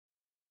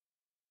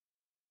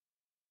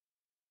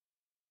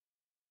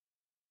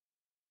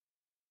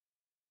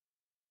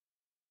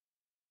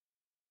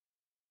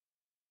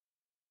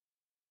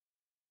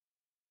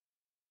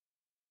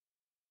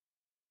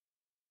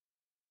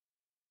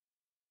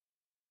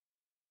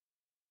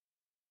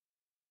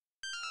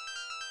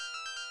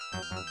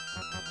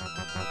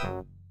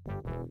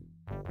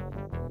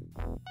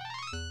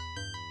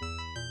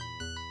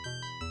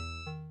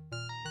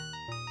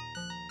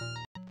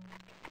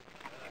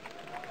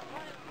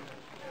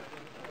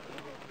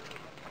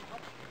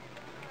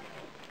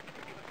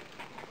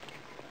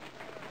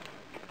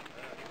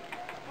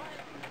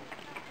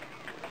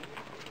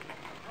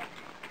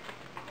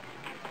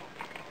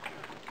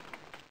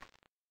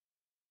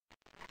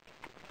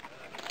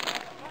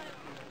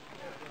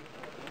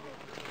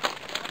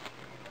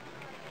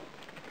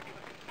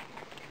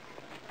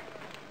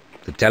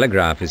The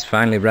Telegraph is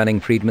finally running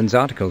Friedman's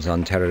articles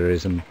on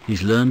terrorism.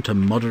 He's learned to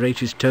moderate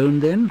his tone,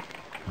 then?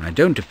 I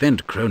don't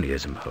defend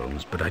cronyism,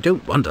 Holmes, but I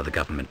don't wonder the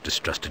government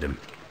distrusted him.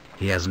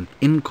 He has an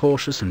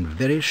incautious and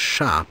very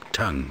sharp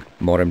tongue.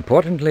 More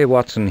importantly,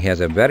 Watson, he has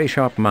a very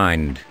sharp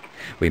mind.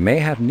 We may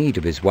have need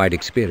of his wide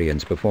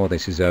experience before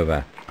this is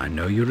over. I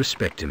know you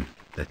respect him.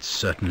 That's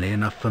certainly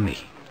enough for me.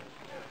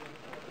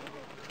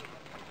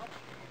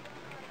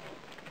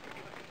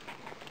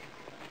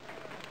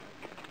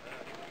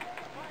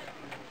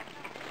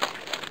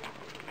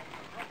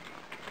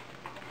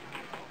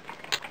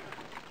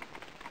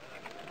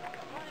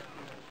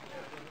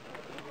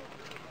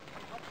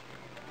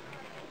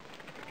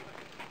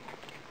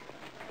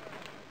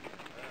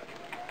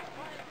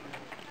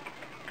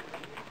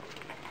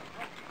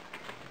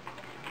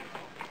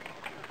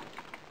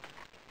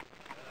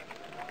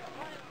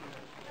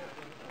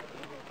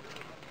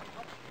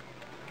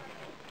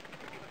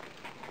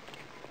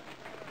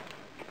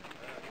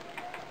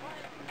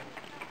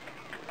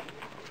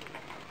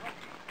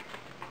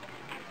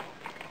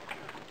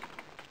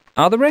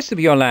 Are the rest of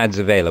your lads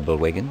available,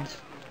 Wiggins?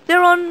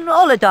 They're on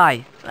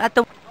holiday at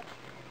the...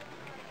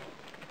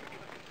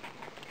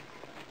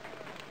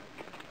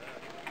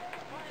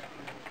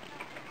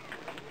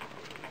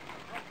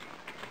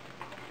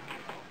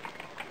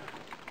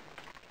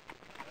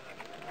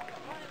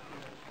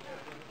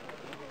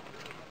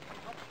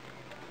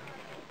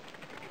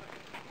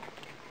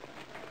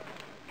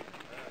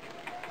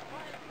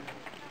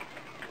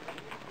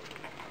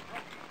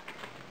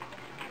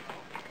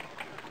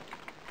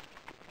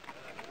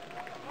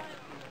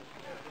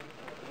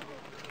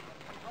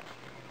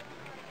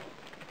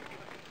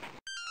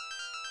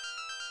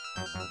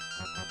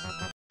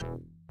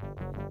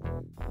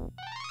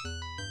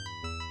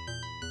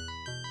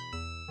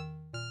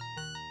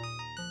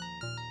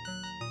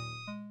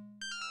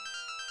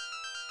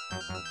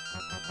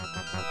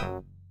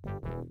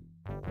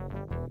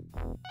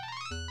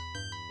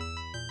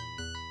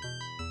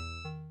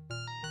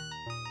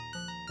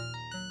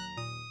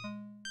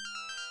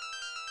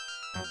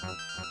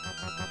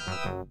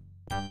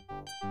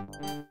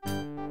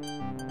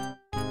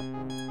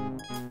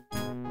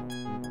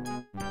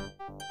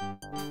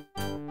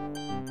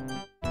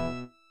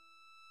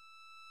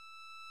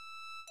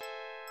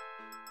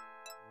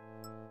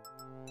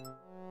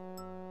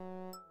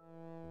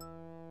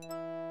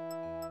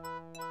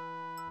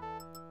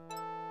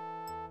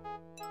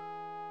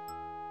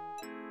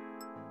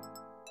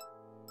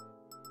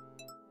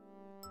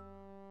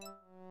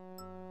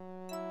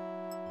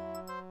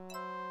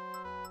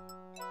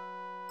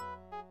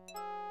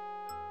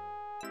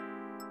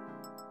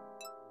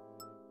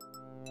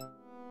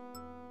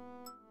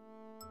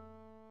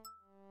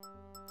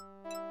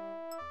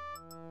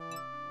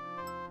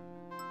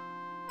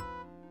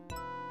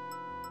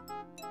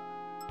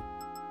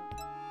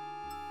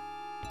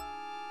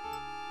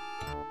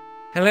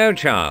 Hello,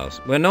 Charles.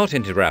 We're not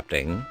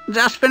interrupting.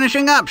 Just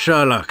finishing up,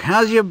 Sherlock.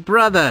 How's your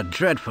brother?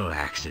 Dreadful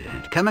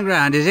accident. Coming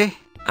round, is he?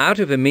 Out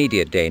of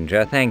immediate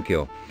danger, thank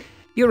you.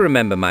 You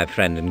remember my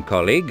friend and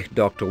colleague,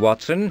 Dr.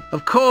 Watson?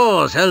 Of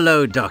course.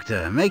 Hello,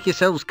 Doctor. Make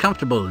yourselves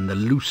comfortable in the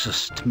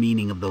loosest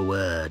meaning of the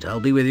word. I'll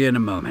be with you in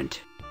a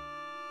moment.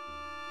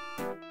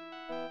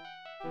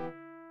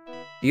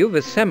 You've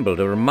assembled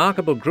a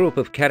remarkable group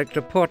of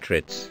character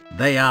portraits.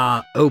 They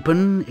are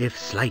open, if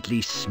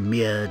slightly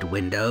smeared,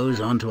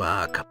 windows onto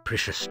our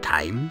capricious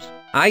times.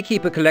 I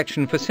keep a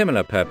collection for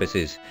similar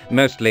purposes,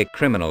 mostly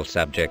criminal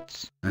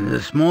subjects. And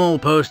the small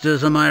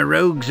posters are my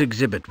rogues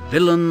exhibit,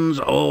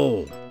 villains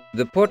all.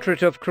 The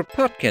portrait of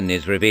Kropotkin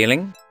is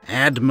revealing.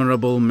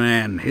 Admirable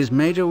man. His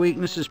major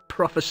weakness is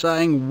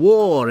prophesying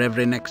war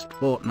every next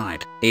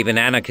fortnight. Even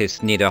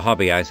anarchists need a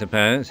hobby, I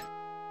suppose.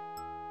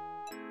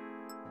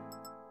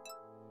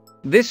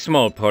 This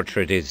small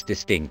portrait is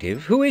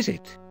distinctive. Who is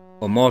it?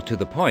 Or more to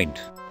the point,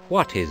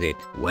 what is it?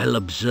 Well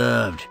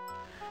observed.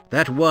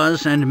 That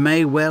was and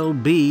may well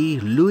be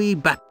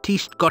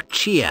Louis-Baptiste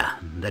Gautier,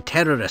 the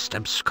terrorist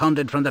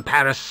absconded from the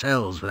Paris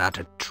cells without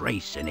a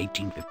trace in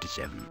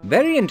 1857.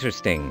 Very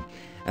interesting.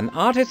 An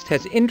artist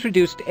has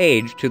introduced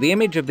age to the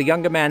image of the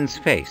younger man's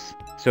face,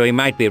 so he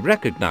might be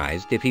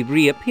recognized if he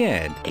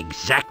reappeared.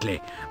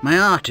 Exactly. My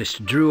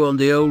artist drew on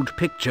the old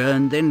picture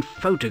and then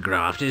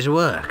photographed his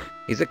work.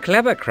 He's a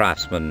clever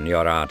craftsman,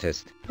 your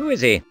artist. Who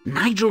is he?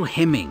 Nigel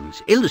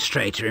Hemmings,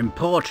 illustrator and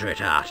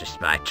portrait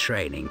artist by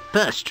training.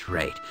 First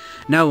rate.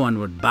 No one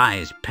would buy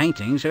his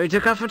painting, so he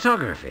took up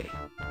photography.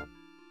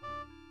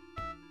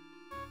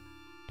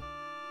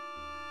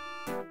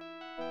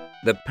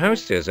 The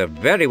posters are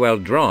very well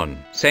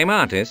drawn. Same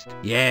artist?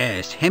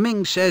 Yes,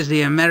 Hemmings says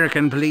the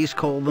American police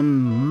call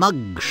them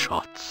mug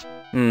shots.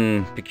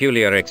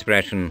 Peculiar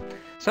expression.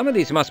 Some of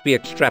these must be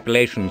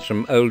extrapolations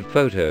from old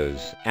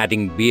photos,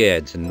 adding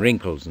beards and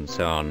wrinkles and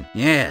so on.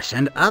 Yes,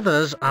 and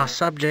others are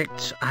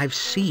subjects I've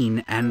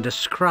seen and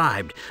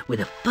described.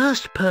 With a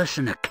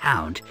first-person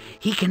account,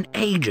 he can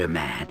age a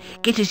man,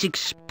 get his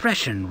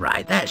expression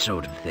right, that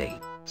sort of thing.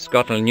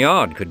 Scotland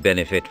Yard could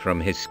benefit from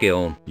his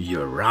skill.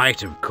 You're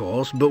right, of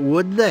course, but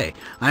would they?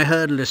 I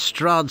heard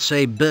Lestrade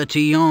say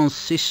Bertillon's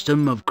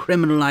system of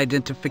criminal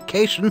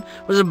identification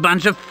was a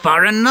bunch of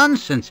foreign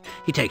nonsense.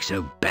 He takes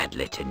so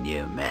badly to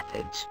new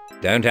methods.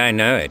 Don't I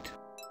know it?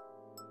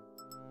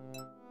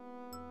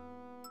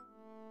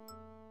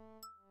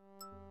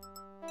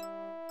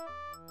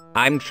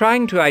 I'm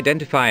trying to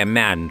identify a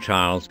man,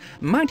 Charles.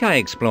 Might I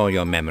explore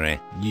your memory?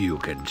 You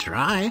can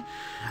try.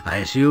 I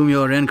assume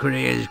your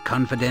inquiry is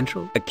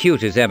confidential?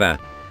 Acute as ever.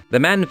 The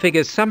man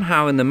figures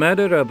somehow in the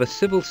murder of a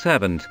civil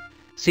servant.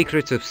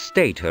 Secrets of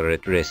state are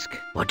at risk.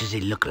 What does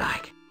he look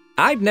like?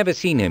 I've never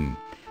seen him,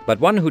 but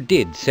one who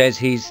did says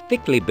he's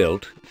thickly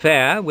built,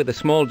 fair, with a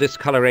small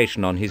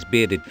discoloration on his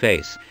bearded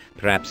face,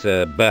 perhaps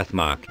a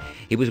birthmark.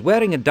 He was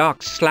wearing a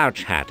dark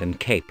slouch hat and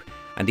cape,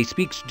 and he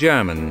speaks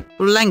German.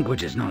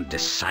 Language is not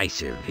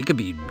decisive. He could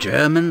be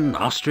German,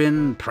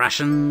 Austrian,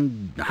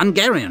 Prussian,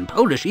 Hungarian,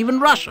 Polish, even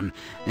Russian.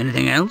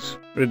 Anything else?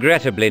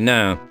 Regrettably,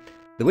 no.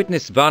 The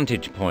witness'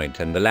 vantage point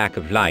and the lack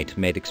of light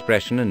made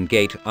expression and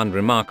gait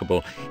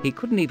unremarkable. He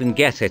couldn't even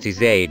guess at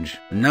his age.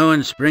 No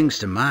one springs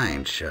to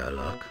mind,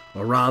 Sherlock.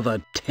 Or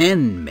rather,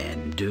 10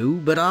 men do,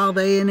 but are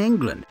they in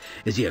England?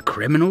 Is he a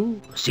criminal,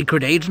 a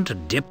secret agent, a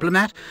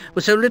diplomat?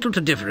 With so little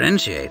to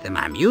differentiate them,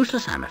 I'm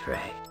useless, I'm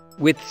afraid.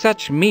 With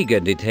such meagre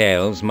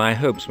details, my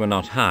hopes were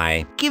not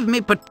high. Give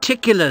me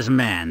particulars,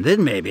 man,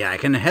 then maybe I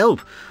can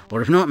help.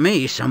 Or if not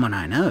me, someone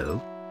I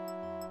know.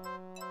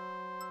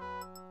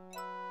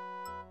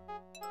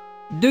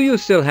 Do you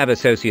still have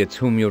associates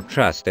whom you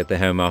trust at the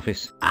Home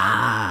Office?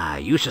 Ah,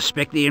 you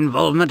suspect the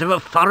involvement of a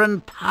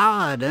foreign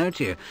power, don't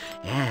you?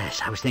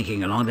 Yes, I was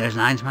thinking along those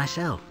lines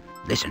myself.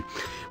 Listen,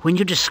 when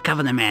you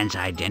discover the man's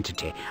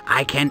identity,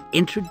 I can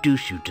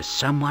introduce you to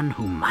someone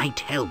who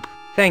might help.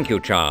 Thank you,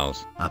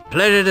 Charles. A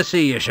pleasure to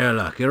see you,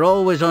 Sherlock. You're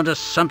always onto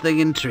something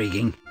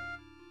intriguing.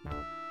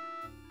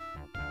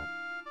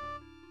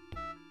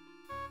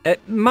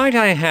 Might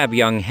I have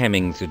young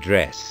Hemmings'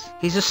 address?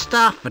 He's a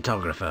staff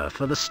photographer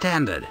for the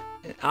Standard.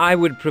 I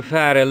would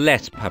prefer a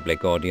less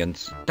public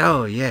audience.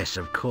 Oh, yes,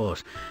 of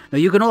course. Now,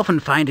 you can often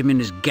find him in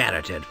his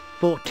garret at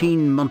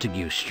 14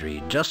 Montague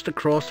Street, just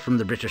across from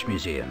the British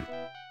Museum.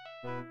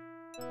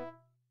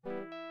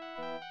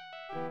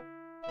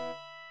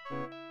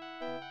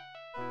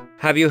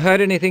 Have you heard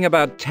anything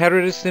about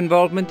terrorist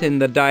involvement in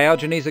the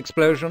Diogenes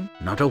explosion?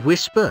 Not a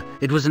whisper.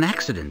 It was an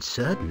accident,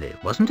 certainly,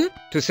 wasn't it?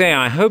 To say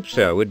I hope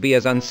so would be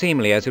as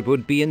unseemly as it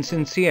would be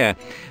insincere.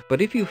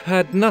 But if you've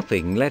heard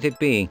nothing, let it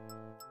be.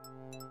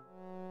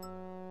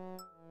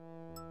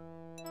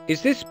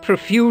 Is this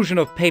profusion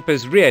of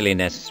papers really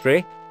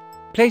necessary?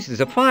 Place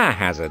is a fire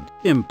hazard.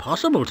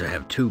 Impossible to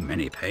have too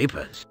many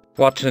papers.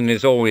 Watson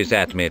is always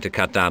at me to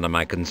cut down on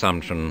my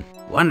consumption.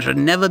 One should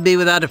never be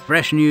without a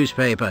fresh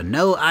newspaper.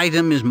 No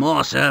item is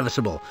more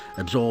serviceable.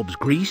 Absorbs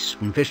grease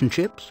from fish and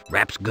chips,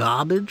 wraps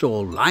garbage,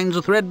 or lines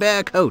a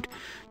threadbare coat.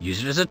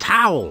 Use it as a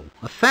towel,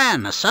 a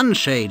fan, a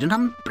sunshade, an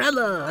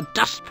umbrella, a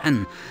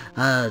dustpan,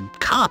 a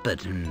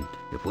carpet, and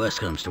if worse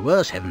comes to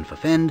worse, heaven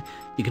forfend,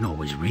 you can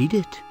always read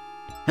it.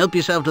 Help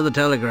yourself to the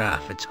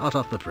Telegraph. It's hot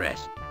off the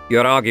press.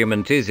 Your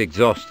argument is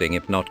exhausting,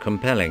 if not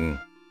compelling.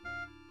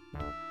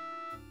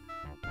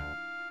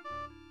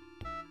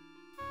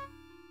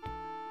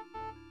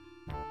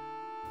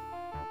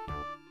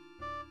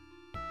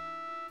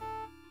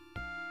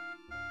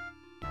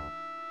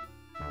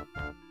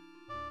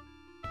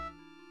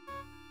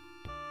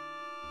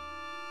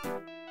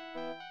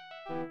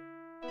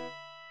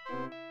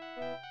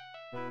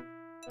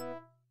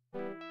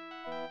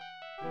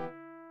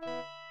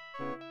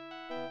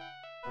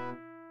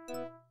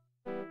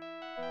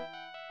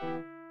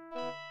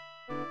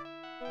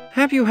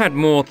 Have you had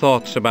more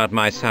thoughts about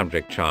my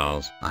subject,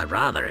 Charles? I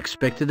rather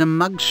expected a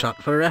mugshot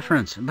for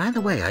reference. By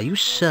the way, are you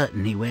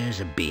certain he wears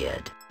a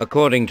beard?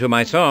 According to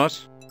my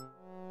source.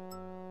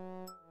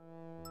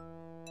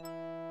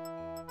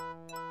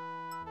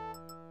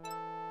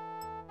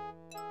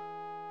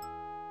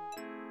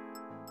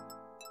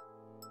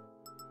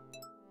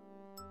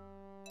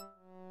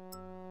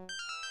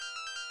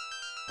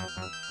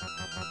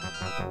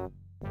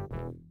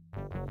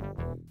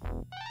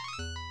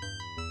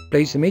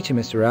 Pleased to meet you,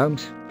 Mr.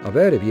 Holmes. I've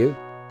heard of you.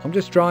 I'm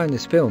just trying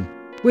this film.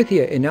 With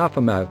you in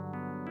Alphamo.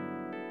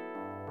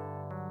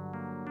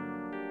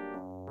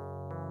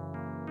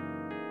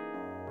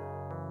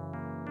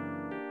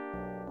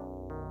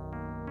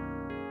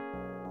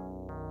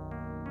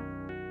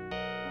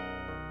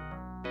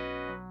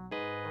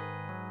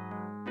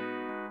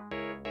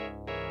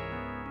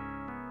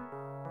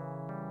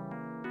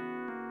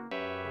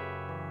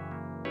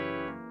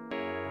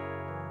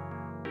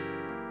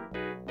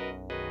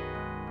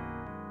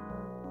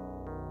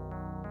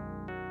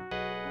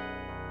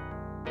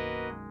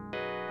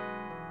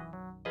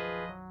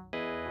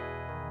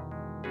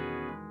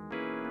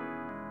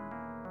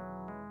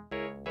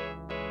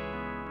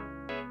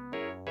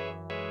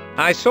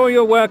 I saw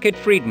your work at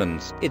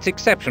Friedman's. It's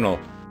exceptional.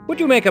 Would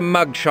you make a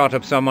mug shot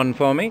of someone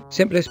for me?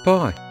 Simple as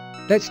pie.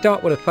 Let's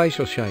start with a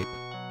facial shape.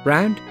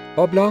 Round,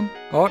 oblong,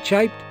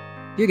 heart-shaped.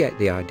 You get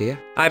the idea.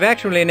 I've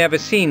actually never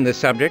seen the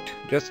subject,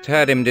 just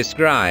heard him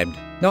described.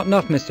 Not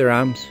enough, Mr.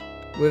 Holmes.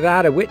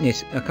 Without a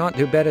witness, I can't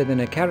do better than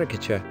a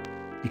caricature.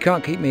 You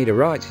can't keep me to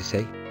rights, you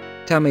see.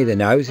 Tell me the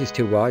nose is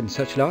too wide and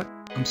such like.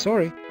 I'm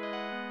sorry.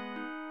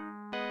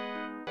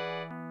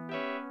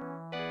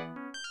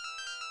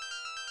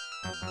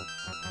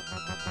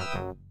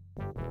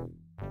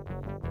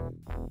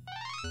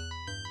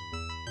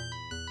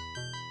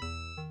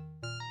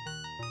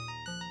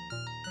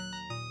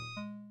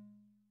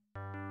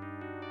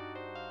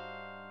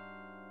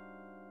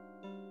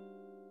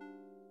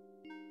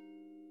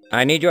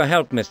 I need your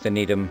help, Mr.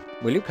 Needham.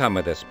 Will you come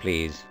with us,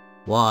 please?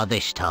 Why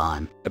this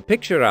time? A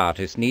picture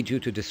artist needs you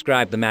to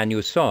describe the man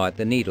you saw at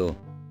the Needle.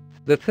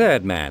 The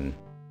third man.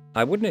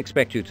 I wouldn't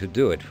expect you to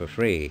do it for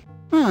free.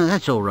 Oh,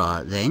 that's all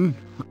right then.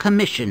 A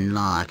commission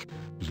like.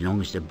 As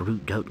long as the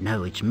brute don't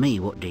know it's me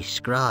what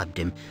described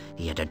him,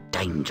 he had a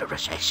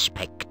dangerous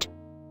aspect.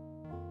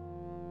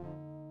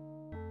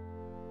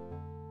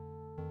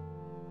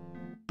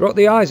 Brought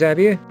the eyes, have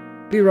you?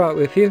 Be right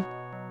with you.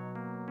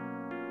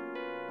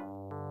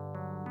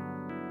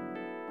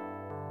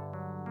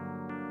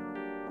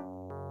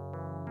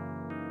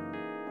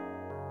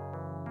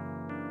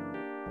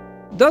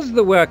 Does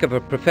the work of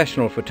a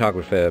professional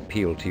photographer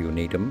appeal to you,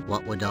 Needham?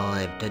 What would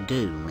I have to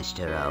do,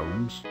 Mr.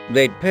 Holmes?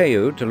 They'd pay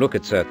you to look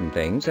at certain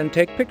things and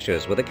take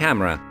pictures with a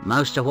camera.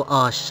 Most of what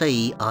I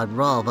see, I'd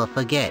rather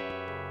forget.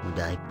 Would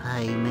they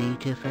pay me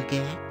to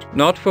forget?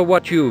 Not for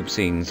what you've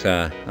seen,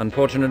 sir.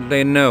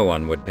 Unfortunately, no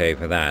one would pay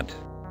for that.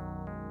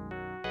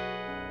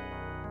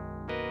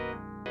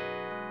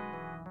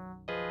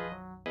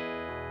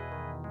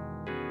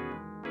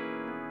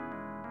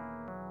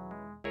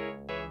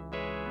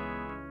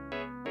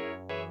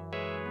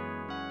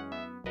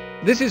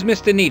 This is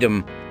Mr.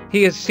 Needham.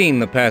 He has seen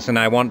the person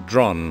I want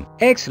drawn.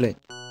 Excellent.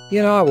 You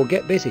and I will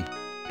get busy.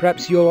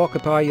 Perhaps you'll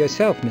occupy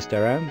yourself,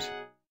 Mr. Holmes.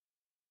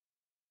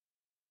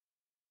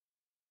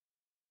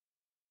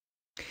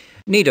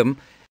 Needham,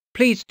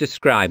 please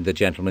describe the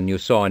gentleman you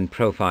saw in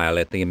profile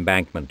at the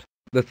embankment.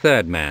 The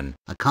third man.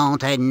 I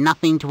can't add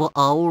nothing to what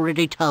I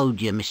already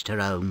told you, Mr.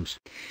 Holmes.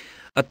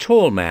 A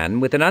tall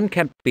man with an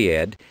unkempt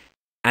beard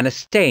and a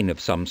stain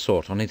of some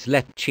sort on his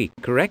left cheek,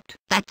 correct?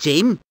 That's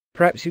him.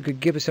 Perhaps you could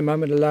give us a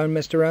moment alone,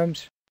 Mr.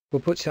 Holmes? We'll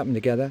put something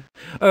together.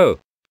 Oh,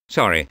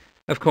 sorry.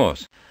 Of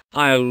course.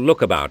 I'll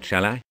look about,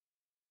 shall I?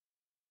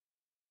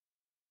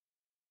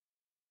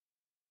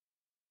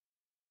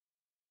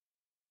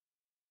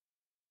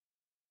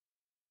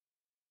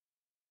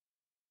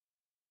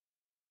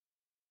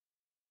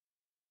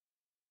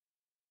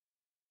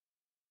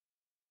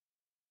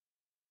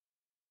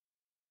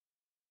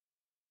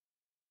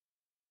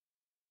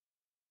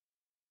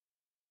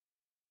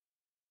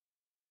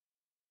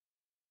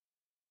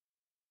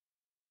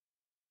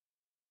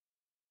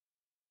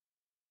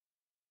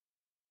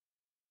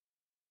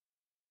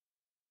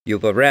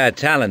 You've a rare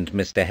talent,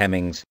 Mr.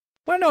 Hemmings.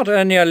 Why not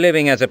earn your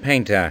living as a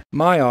painter?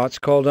 My art's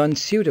called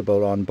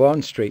unsuitable on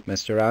Bond Street,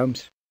 Mr.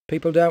 Holmes.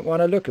 People don't want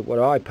to look at what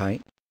I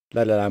paint,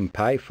 let alone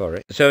pay for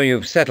it. So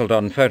you've settled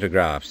on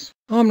photographs?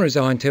 I'm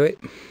resigned to it.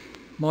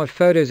 My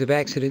photos of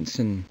accidents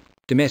and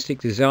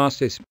domestic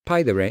disasters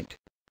pay the rent.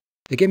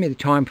 They give me the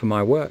time for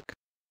my work.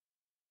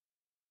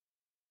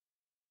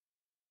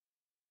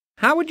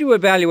 How would you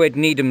evaluate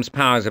Needham's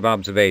powers of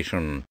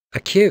observation?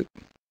 Acute.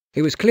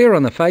 He was clear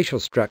on the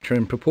facial structure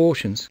and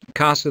proportions,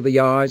 cast of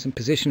the eyes and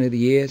position of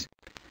the ears.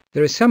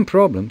 There are some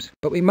problems,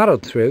 but we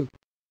muddled through.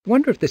 I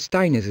wonder if the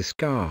stain is a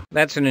scar.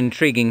 That's an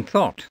intriguing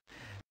thought.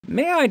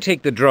 May I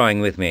take the drawing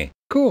with me?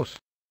 Of course.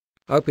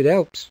 Hope it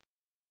helps.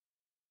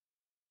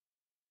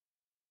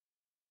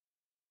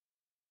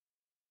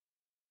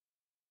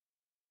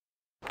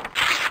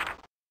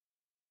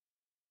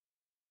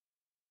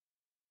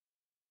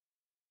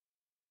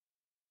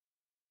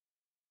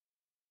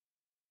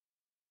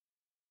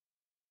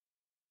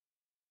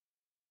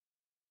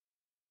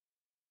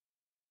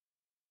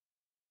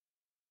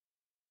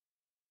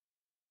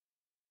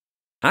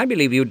 I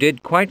believe you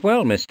did quite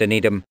well, Mr.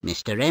 Needham.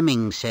 Mr.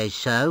 Hemmings says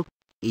so.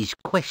 His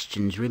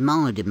questions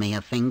reminded me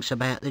of things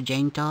about the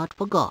gent I'd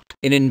forgot.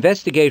 In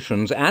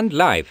investigations and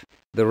life,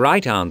 the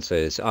right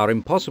answers are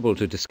impossible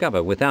to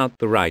discover without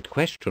the right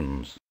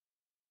questions.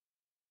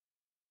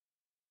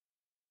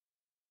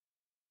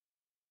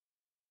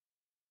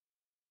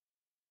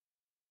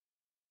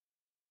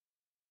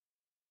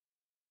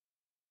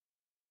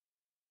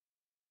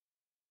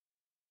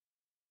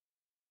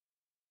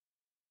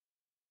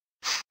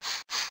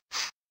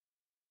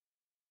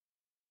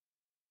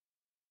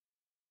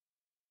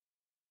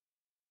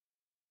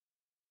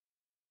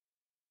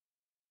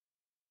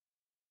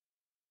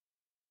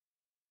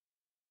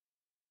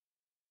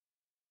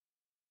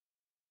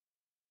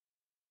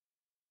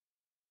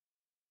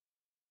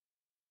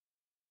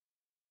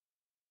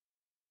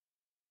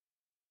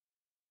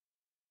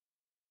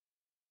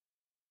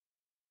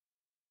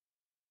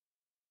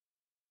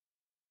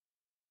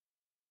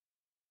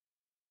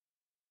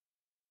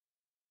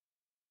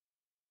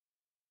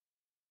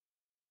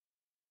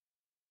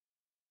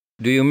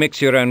 Do you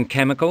mix your own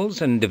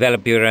chemicals and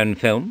develop your own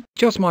film?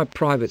 Just my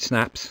private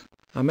snaps.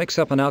 I mix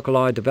up an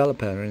alkali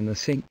developer in the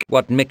sink.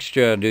 What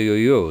mixture do you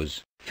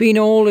use?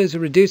 Phenol is a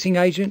reducing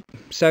agent,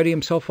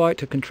 sodium sulfite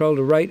to control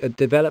the rate of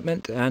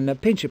development, and a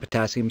pinch of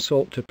potassium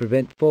salt to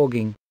prevent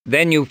fogging.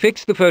 Then you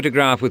fix the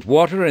photograph with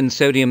water and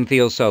sodium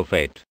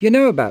thiosulfate. You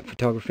know about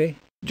photography?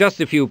 Just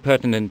a few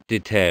pertinent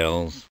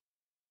details.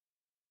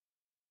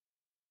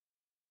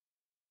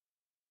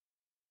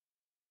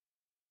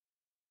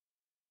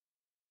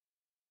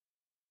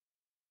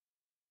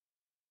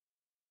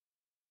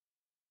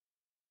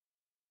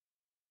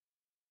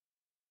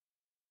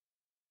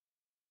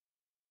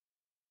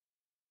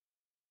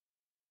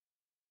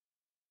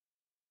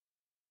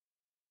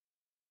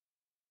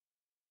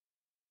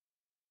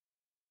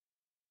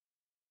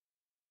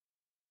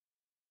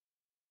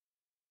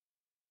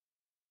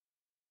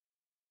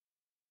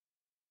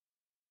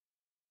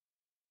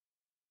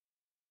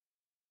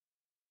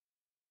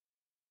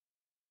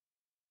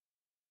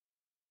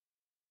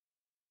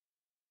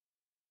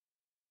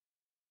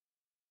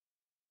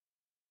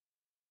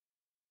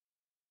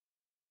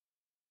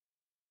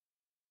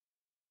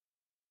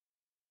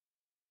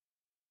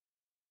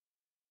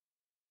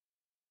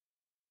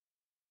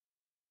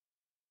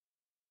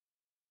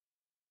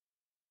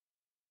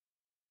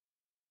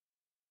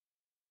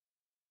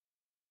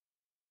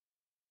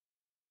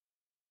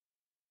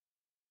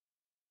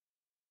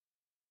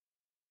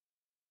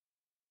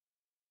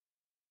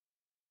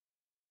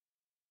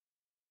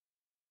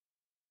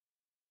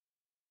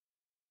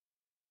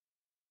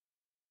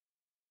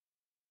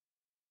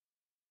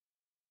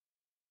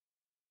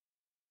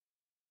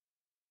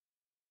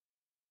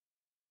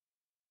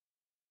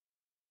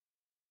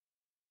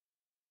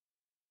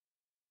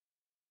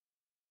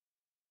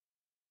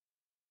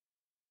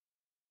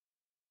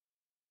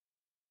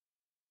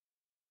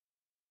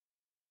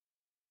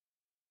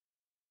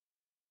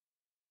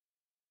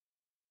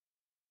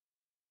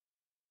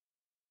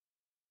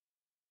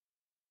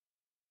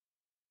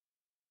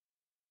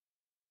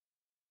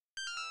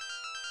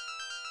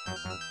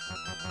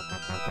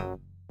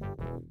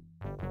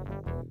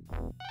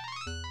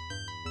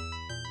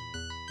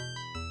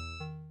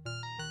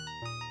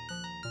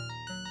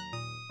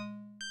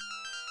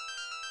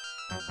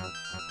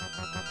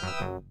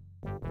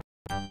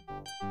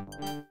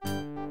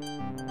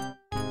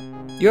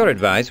 Your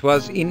advice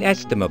was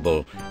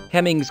inestimable.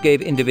 Hemmings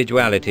gave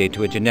individuality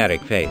to a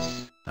generic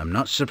face. I'm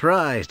not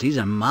surprised. He's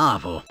a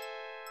marvel.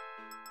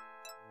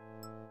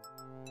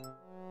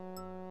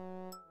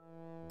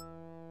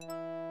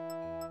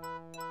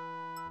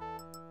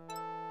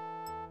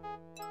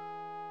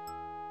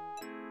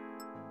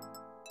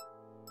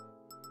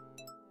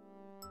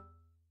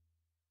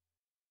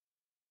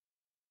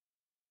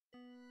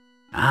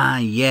 Ah,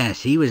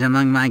 yes, he was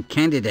among my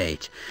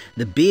candidates.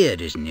 The beard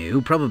is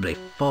new, probably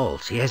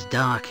false. He has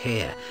dark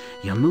hair.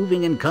 You're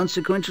moving in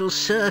consequential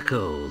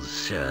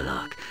circles,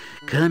 Sherlock.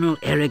 Colonel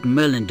Erich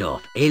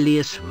Merlendorf,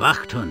 alias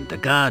Wachthund, the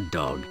guard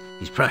dog.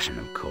 He's Prussian,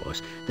 of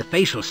course. The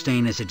facial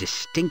stain is a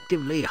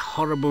distinctively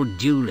horrible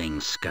dueling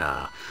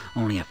scar.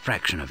 Only a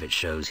fraction of it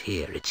shows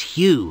here. It's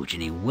huge,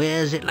 and he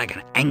wears it like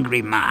an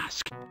angry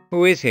mask.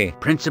 Who is he?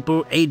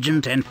 Principal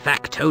agent and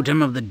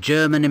factotum of the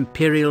German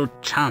Imperial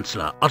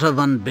Chancellor, Otto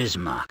von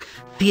Bismarck.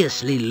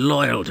 Fiercely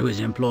loyal to his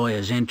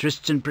employer's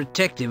interests and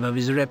protective of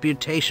his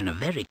reputation. A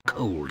very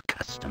cold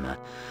customer.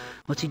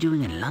 What's he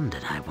doing in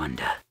London, I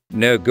wonder?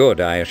 No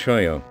good, I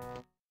assure you.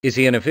 Is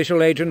he an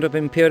official agent of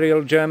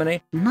Imperial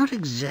Germany? Not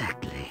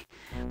exactly.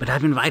 But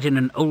I've invited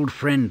an old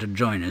friend to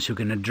join us who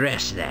can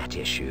address that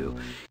issue.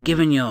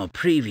 Given your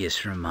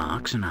previous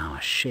remarks and our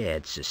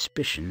shared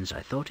suspicions, I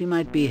thought he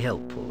might be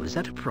helpful. Is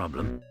that a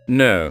problem?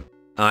 No,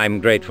 I'm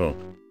grateful.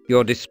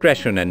 Your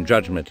discretion and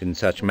judgment in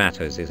such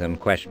matters is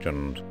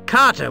unquestioned.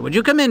 Carter, would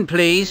you come in,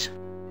 please?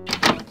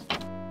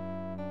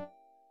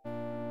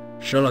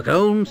 Sherlock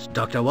Holmes,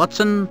 Dr.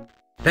 Watson,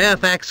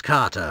 Fairfax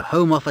Carter,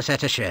 Home Office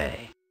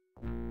Attaché.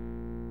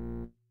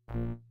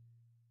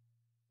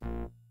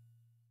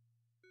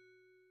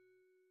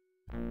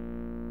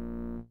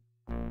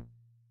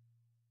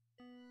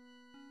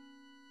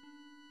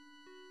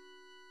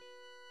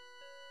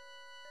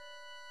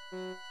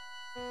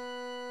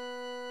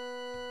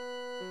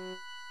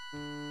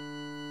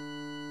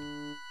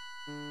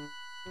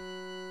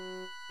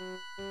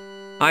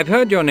 I've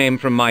heard your name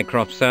from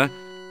Mycroft, sir.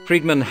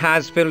 Friedman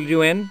has filled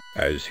you in?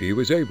 As he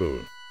was able.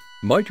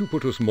 Might you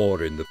put us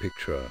more in the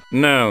picture?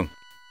 No.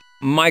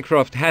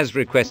 Mycroft has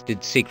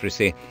requested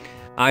secrecy.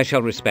 I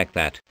shall respect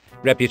that.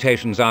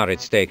 Reputations are at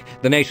stake.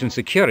 The nation's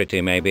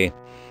security, maybe.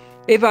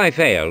 If I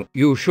fail,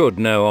 you should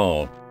know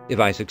all. If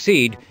I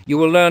succeed, you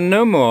will learn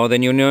no more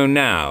than you know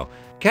now.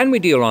 Can we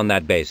deal on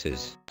that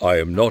basis? I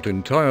am not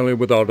entirely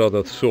without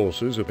other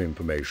sources of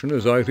information,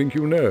 as I think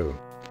you know.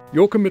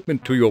 Your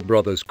commitment to your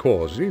brother's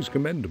cause is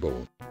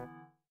commendable.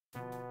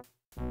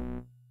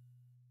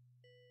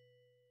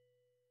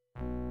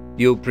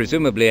 You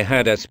presumably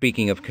heard us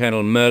speaking of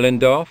Colonel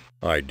Merlendorf?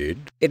 I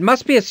did. It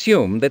must be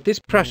assumed that this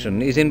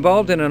Prussian is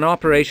involved in an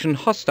operation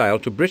hostile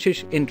to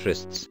British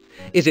interests.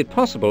 Is it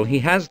possible he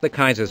has the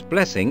Kaiser's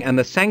blessing and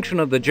the sanction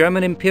of the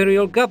German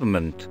imperial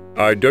government?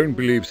 I don't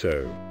believe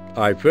so.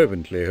 I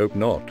fervently hope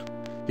not.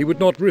 He would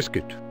not risk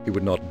it. He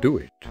would not do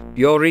it.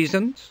 Your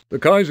reasons? The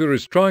Kaiser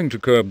is trying to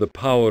curb the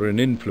power and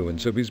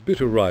influence of his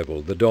bitter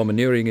rival, the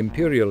domineering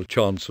Imperial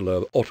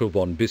Chancellor Otto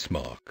von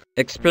Bismarck.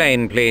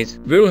 Explain, please.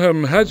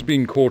 Wilhelm has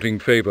been courting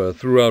favour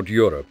throughout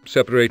Europe,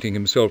 separating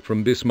himself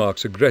from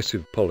Bismarck's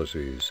aggressive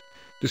policies.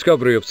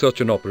 Discovery of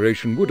such an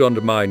operation would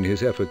undermine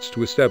his efforts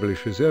to establish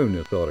his own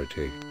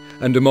authority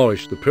and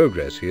demolish the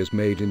progress he has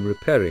made in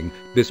repairing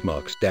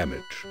Bismarck's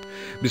damage.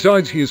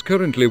 Besides, he is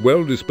currently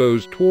well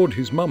disposed toward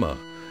his mama,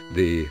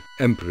 the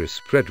Empress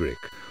Frederick,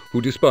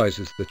 who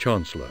despises the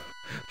Chancellor.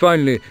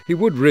 Finally, he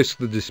would risk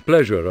the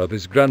displeasure of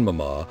his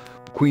grandmama,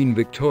 Queen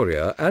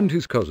Victoria, and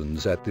his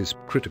cousins at this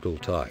critical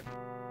time.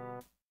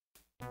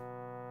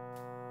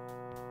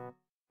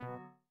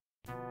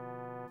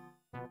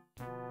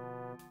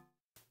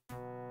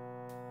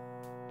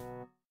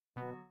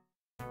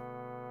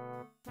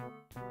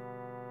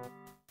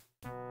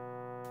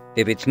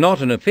 If it's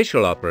not an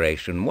official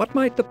operation, what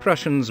might the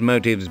Prussians'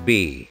 motives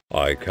be?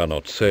 I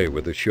cannot say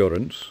with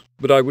assurance,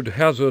 but I would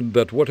hazard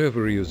that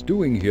whatever he is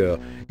doing here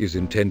is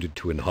intended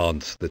to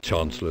enhance the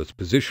Chancellor's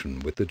position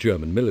with the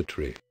German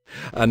military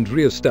and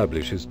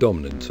re-establish his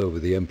dominance over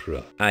the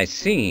Emperor. I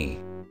see.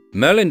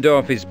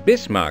 Merlendorf is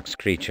Bismarck's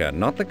creature,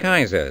 not the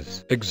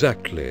Kaiser's.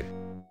 Exactly.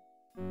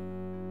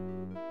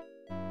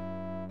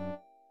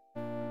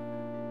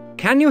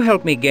 Can you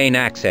help me gain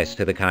access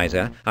to the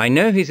Kaiser? I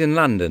know he's in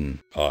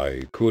London.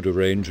 I could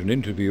arrange an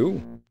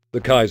interview.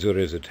 The Kaiser,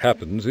 as it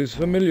happens, is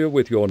familiar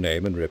with your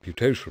name and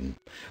reputation,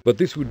 but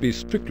this would be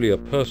strictly a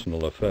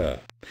personal affair.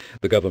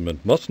 The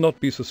government must not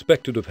be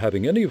suspected of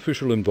having any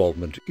official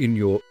involvement in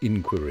your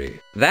inquiry.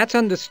 That's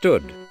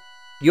understood.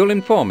 You'll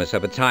inform us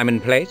of a time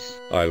and place?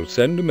 I'll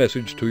send a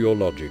message to your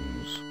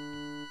lodgings.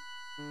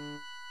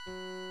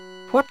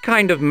 What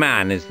kind of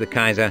man is the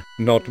Kaiser?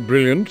 Not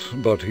brilliant,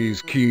 but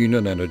he's keen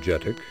and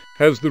energetic.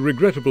 Has the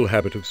regrettable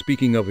habit of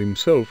speaking of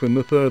himself in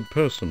the third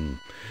person.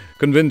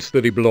 Convinced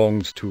that he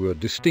belongs to a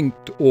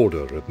distinct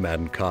order of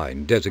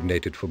mankind,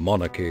 designated for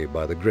monarchy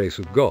by the grace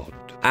of God.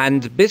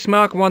 And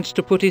Bismarck wants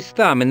to put his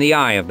thumb in the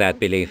eye of that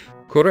belief?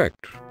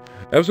 Correct.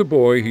 As a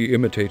boy, he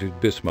imitated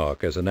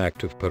Bismarck as an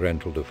act of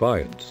parental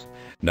defiance.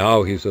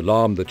 Now he's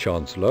alarmed the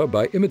Chancellor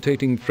by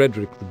imitating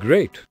Frederick the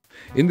Great.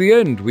 In the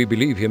end, we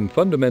believe him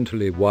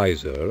fundamentally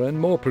wiser and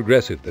more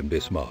progressive than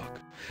Bismarck.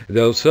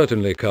 They'll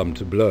certainly come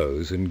to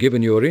blows, and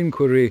given your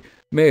inquiry,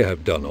 may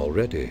have done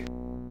already.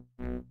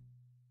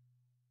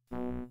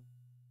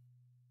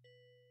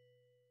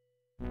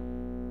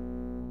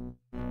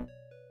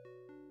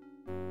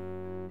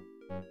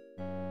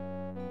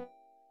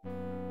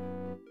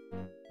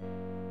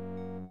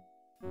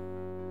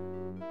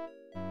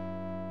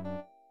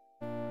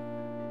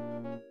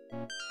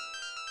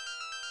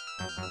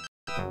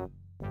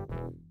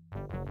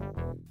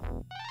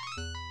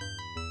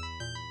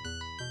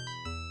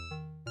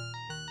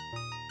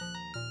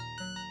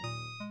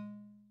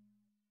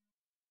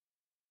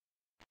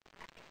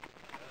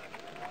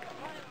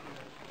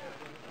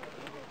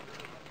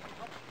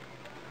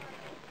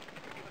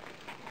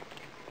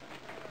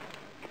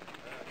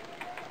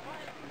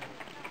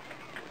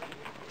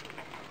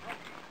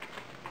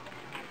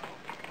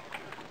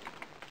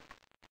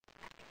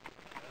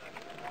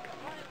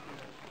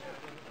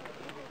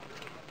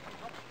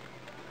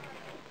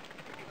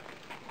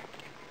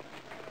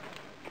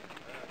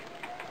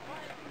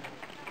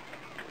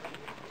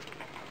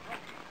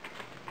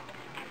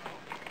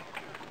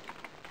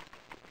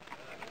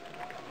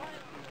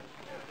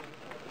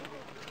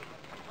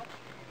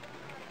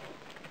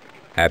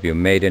 Have you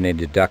made any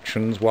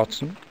deductions,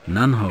 Watson?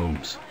 None,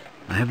 Holmes.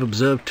 I have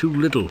observed too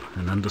little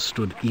and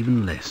understood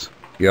even less.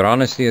 Your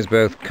honesty is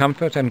both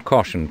comfort and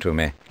caution to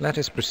me. Let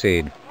us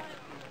proceed.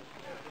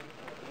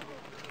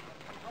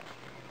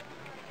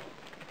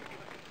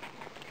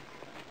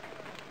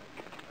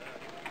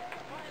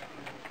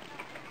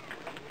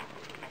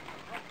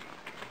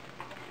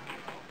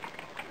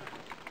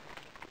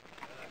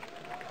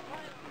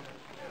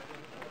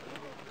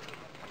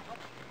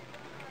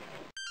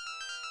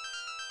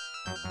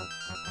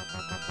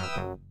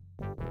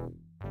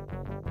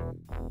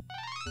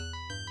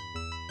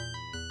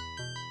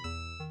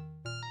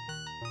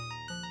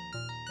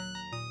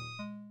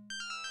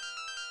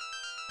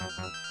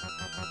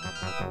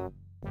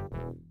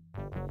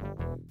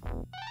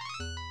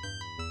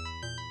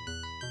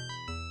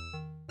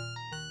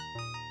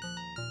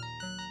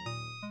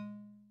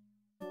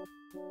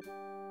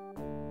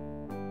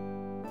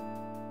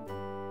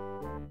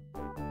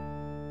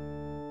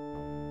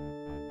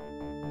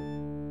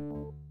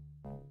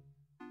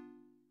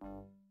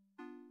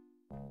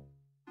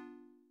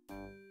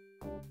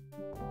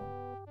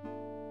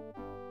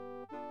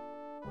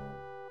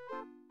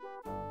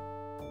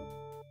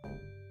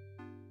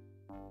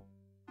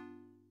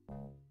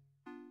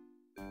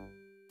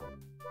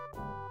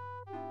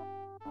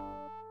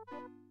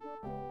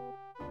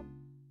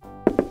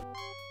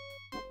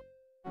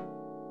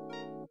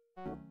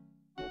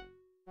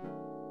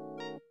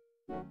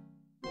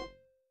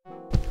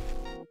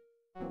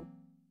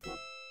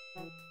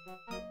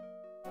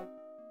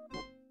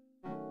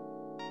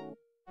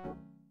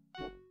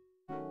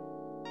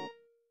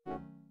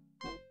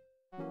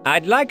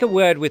 I'd like a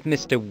word with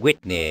Mr.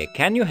 Whitney.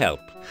 Can you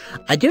help?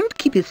 I don't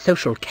keep his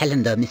social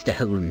calendar, Mr.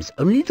 Holmes.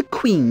 Only the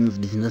Queen's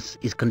business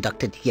is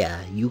conducted here.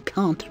 You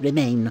can't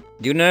remain.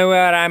 Do you know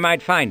where I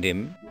might find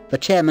him? For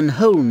Chairman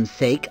Holmes'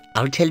 sake,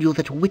 I'll tell you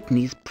that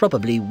Whitney's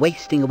probably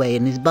wasting away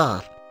in his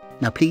bath.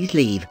 Now please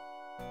leave.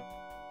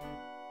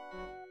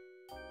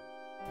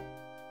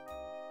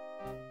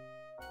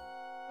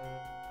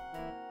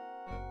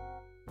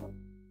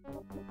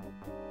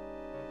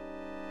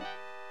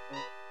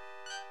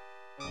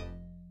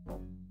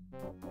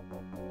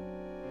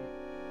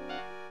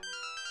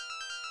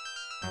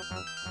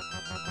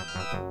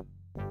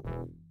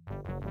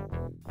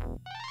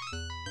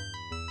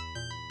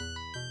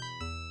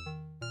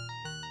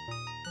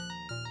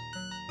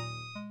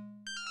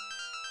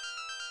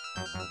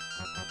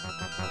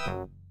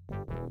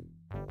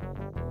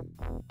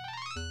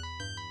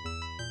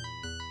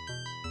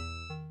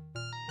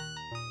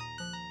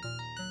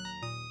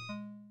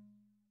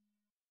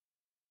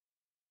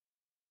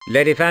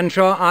 Lady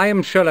Fanshawe, I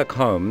am Sherlock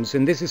Holmes,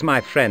 and this is my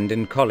friend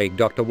and colleague,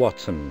 Dr.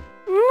 Watson.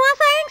 Was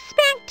I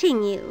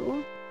expecting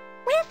you?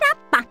 Where's that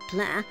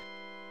butler?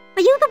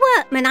 Are you the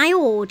workman I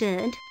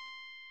ordered?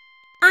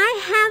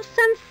 I have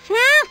some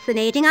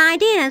fascinating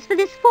ideas for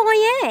this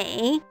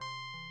foyer.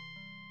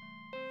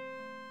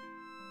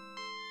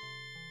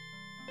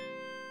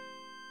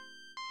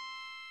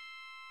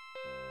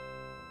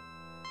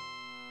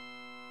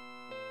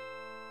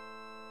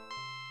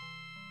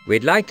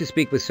 We'd like to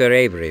speak with Sir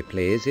Avery,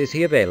 please. Is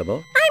he available?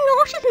 I'm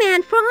not his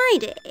man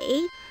Friday.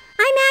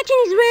 I imagine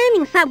he's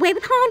roaming somewhere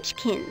with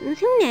Hodgkins.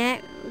 Who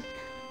knows?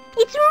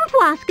 It's wrong to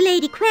ask a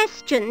lady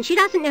questions she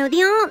doesn't know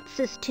the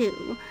answers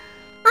to.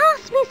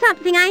 Ask me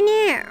something I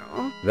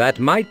know. That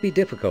might be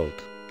difficult.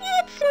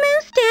 It's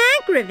most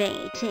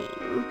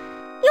aggravating.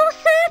 You're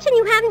certain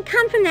you haven't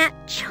come from that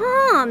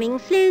charming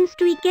Sloane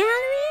Street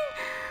gallery?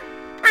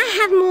 I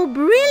have more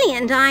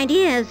brilliant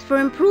ideas for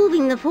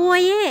improving the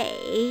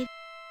foyer.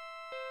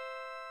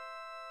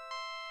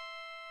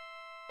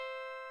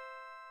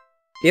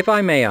 If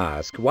I may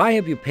ask, why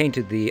have you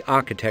painted the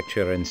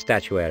architecture and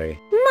statuary?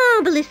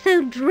 Marble is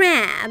so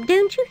drab,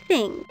 don't you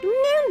think?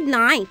 No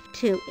life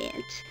to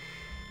it.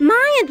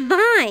 My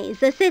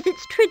advisor says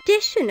it's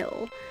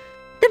traditional.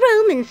 The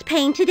Romans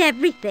painted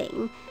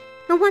everything.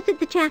 Or was it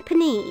the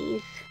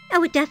Japanese?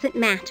 Oh, it doesn't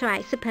matter,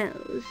 I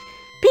suppose.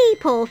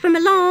 People from a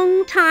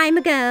long time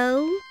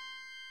ago.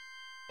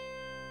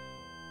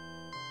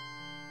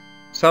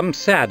 Some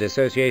sad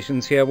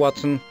associations here,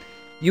 Watson.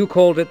 You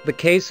called it the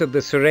case of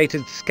the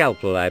serrated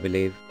scalpel, I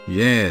believe.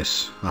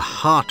 Yes, a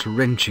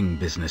heart-wrenching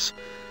business.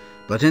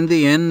 But in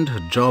the end, a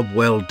job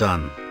well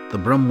done. The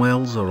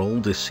Brumwells are all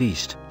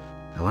deceased.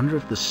 I wonder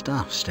if the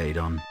staff stayed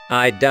on.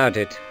 I doubt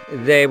it.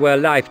 They were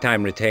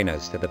lifetime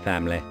retainers to the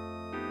family.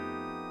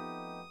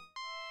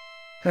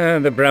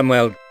 The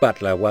Brumwell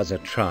butler was a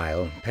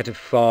trial.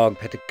 Pettigrew,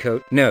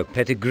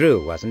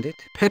 wasn't it?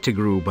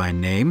 Pettigrew by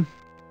name,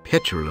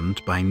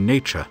 petulant by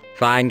nature.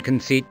 Fine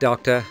conceit,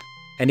 Doctor.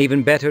 And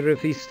even better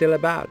if he's still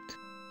about.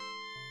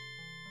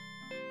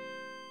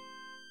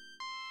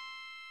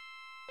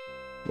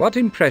 What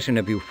impression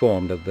have you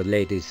formed of the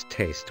lady's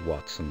taste,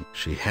 Watson?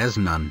 She has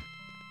none.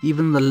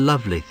 Even the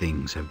lovely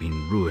things have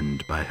been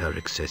ruined by her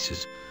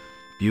excesses.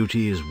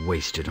 Beauty is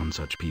wasted on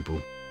such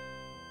people.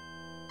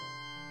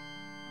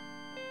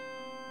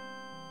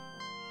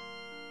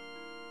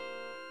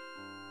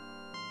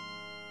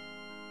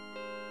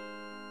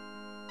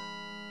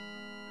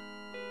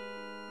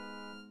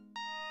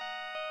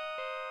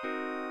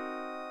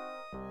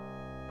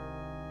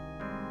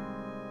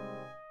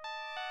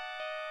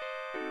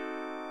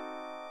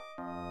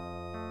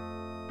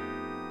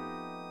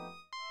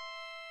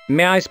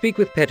 May I speak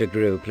with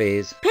Pettigrew,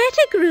 please?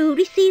 Pettigrew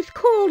receives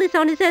callers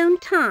on his own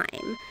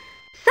time.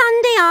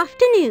 Sunday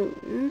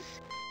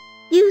afternoons.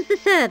 Use the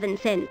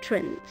servants'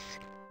 entrance.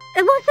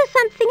 Was there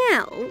something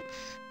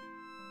else?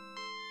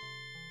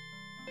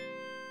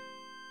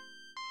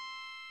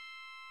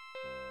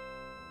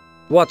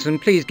 Watson,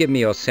 please give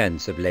me your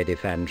sense of Lady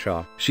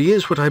Fanshawe. She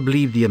is what I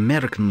believe the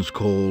Americans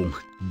call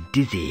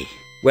dizzy.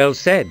 Well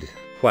said,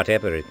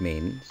 whatever it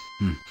means.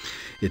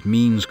 It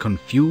means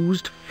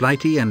confused,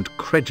 flighty, and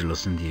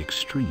credulous in the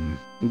extreme.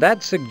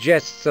 That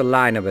suggests a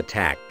line of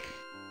attack.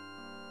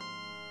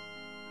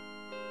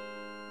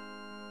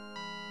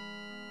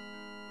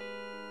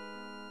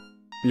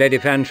 Lady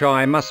Fanshawe,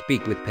 I must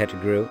speak with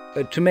Pettigrew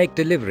to make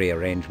delivery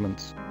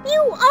arrangements.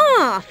 You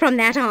are from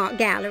that art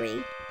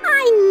gallery.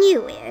 I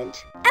knew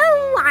it.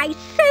 Oh, I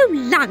so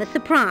love a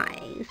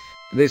surprise.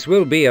 This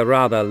will be a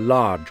rather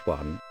large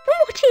one.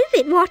 What is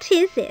it? What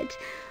is it?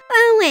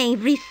 Oh,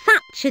 Avery's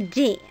such a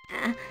dear.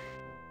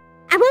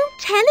 I won't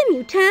tell him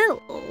you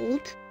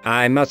told.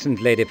 I mustn't,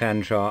 Lady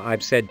Fanshawe.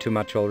 I've said too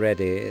much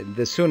already.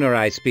 The sooner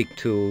I speak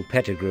to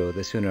Pettigrew,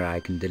 the sooner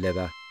I can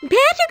deliver.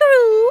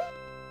 Pettigrew!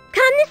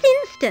 Come this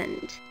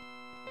instant.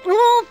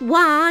 Au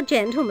revoir,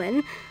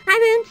 gentlemen.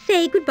 I won't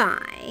say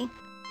goodbye.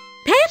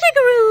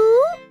 Pettigrew!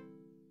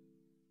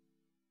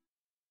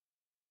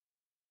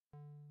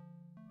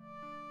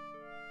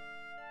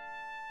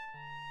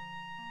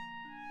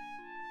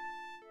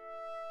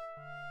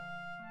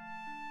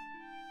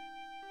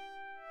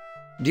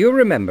 Do you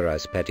remember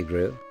us,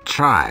 Pettigrew?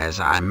 Try as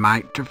I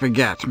might to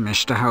forget,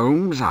 Mr.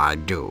 Holmes, I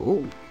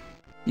do.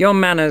 Your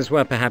manners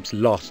were perhaps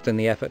lost in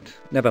the effort.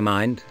 Never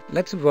mind.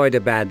 Let's avoid a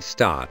bad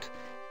start.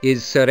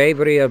 Is Sir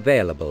Avery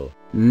available?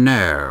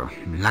 No.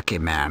 Lucky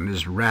man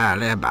is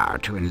rarely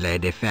about when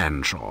Lady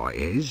Fanshawe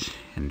is,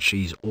 and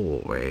she's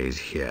always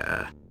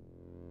here.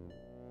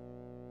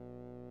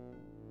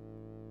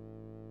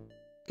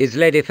 Is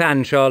Lady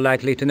Fanshawe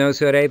likely to know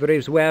Sir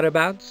Avery's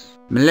whereabouts?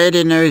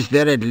 Milady knows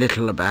very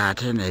little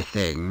about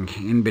anything.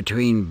 In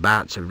between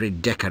bouts of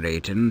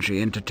redecorating,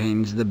 she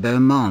entertains the beau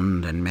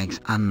monde and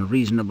makes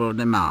unreasonable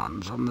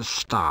demands on the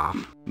staff.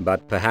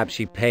 But perhaps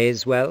she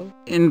pays well?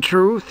 In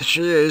truth,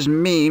 she is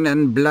mean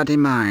and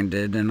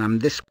bloody-minded, and I'm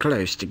this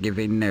close to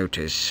giving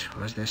notice.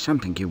 Was there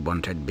something you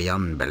wanted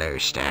beyond below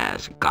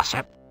stairs,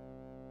 gossip?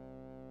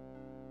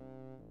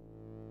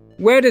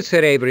 Where does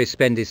Sir Avery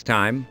spend his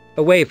time?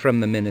 Away from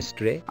the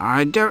ministry?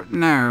 I don't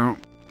know.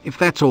 If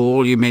that's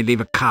all, you may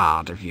leave a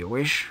card if you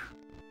wish.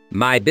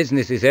 My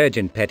business is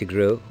urgent,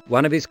 Pettigrew.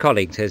 One of his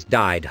colleagues has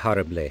died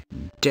horribly.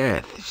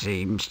 Death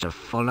seems to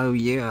follow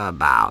you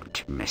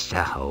about,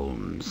 Mr.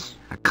 Holmes.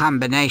 A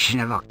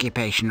combination of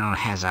occupational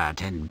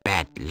hazard and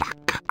bad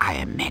luck, I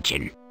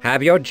imagine.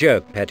 Have your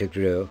joke,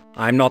 Pettigrew.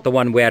 I'm not the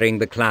one wearing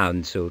the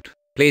clown suit.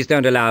 Please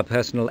don't allow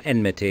personal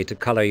enmity to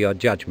colour your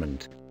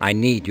judgment. I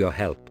need your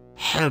help.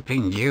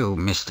 Helping you,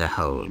 Mr.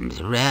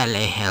 Holmes,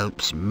 rarely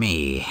helps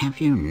me.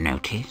 Have you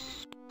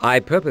noticed?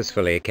 I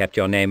purposefully kept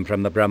your name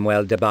from the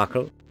Bromwell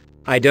debacle.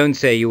 I don't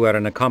say you were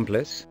an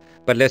accomplice,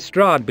 but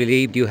Lestrade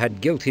believed you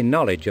had guilty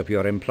knowledge of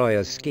your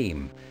employer's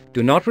scheme.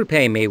 Do not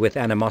repay me with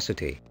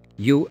animosity.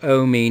 You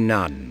owe me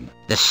none.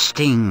 The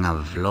sting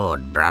of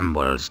Lord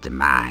Bramwell's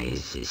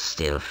demise is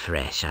still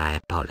fresh, I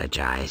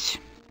apologize.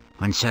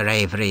 When Sir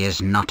Avery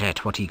is not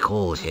at what he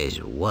calls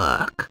his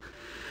work,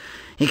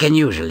 he can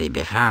usually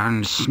be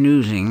found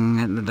snoozing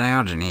at the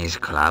Diogenes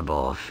Club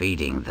or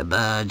feeding the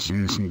birds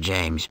in St.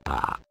 James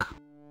Park.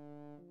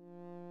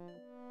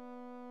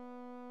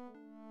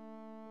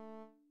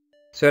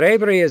 Sir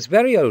Avery is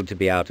very old to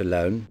be out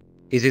alone.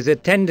 Is his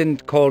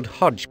attendant called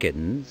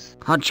Hodgkins?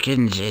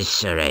 Hodgkins is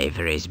Sir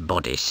Avery's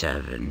body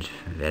servant.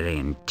 Very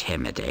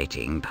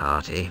intimidating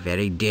party,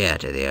 very dear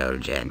to the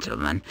old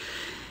gentleman.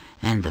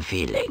 And the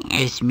feeling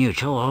is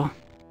mutual.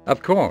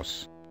 Of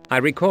course. I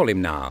recall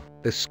him now.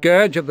 The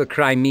scourge of the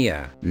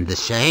Crimea. The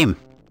same.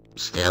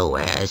 Still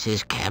wears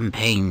his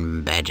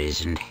campaign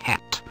badges and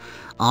hat.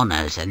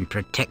 Honours and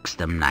protects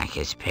them like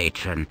his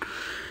patron.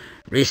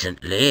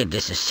 Recently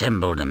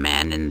disassembled a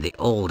man in the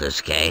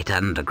Aldersgate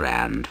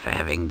Underground for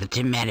having the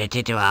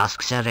temerity to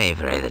ask Sir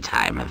Avery the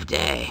time of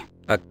day.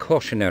 A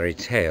cautionary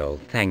tale,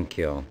 thank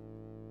you.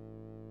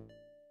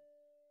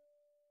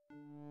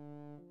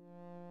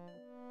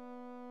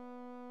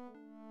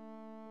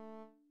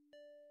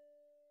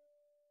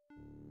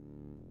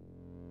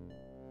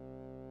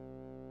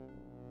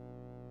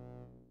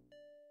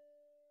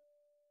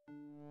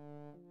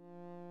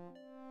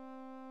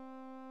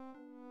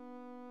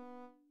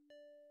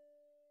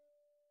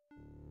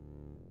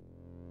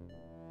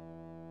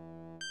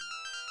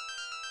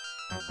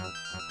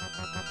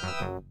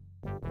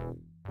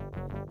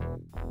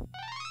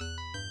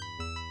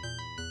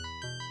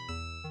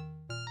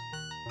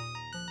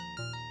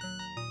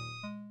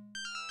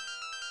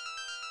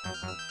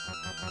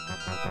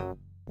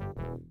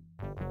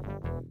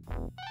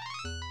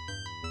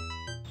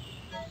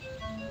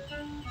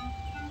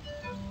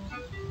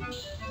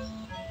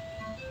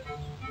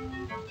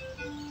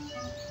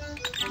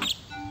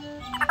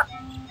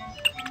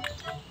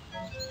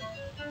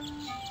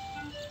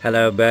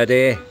 Hello,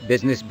 Birdie.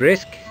 Business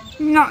brisk?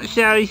 Not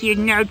so as you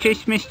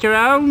notice, Mr.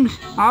 Holmes.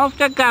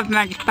 After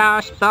government's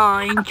passed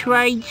by and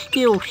trade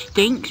still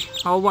stinks,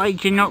 I'll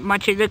wager not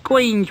much of the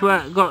Queen's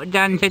work got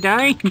done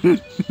today.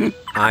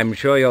 I'm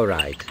sure you're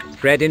right.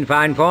 Fred in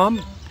fine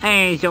form?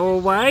 As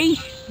always.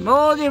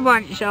 More than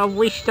once I've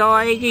wished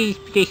I had his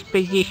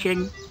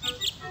disposition.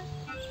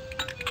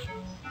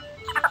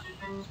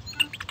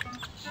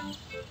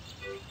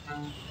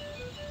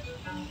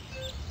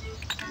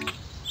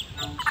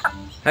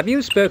 Have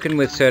you spoken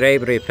with Sir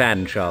Avery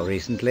Fanshawe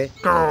recently?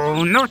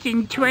 Oh, not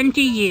in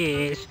 20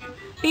 years.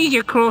 He's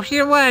across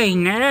the way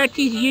now at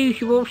his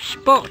usual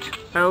spot.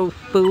 Old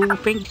fool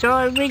thinks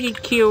I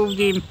ridiculed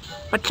him.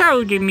 I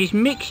told him his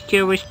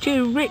mixture was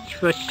too rich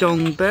for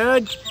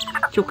songbirds.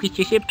 Took it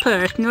as a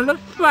personal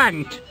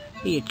affront.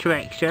 He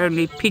attracts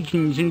only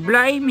pigeons and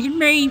blames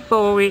me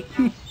for it.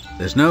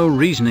 There's no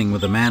reasoning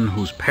with a man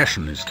whose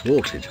passion is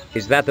thwarted.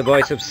 Is that the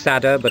voice of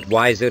sadder but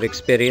wiser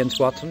experience,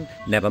 Watson?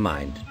 Never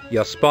mind.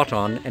 You're spot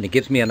on, and it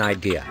gives me an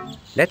idea.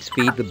 Let's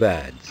feed the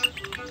birds.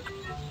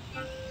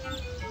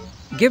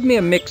 Give me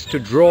a mix to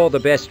draw the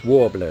best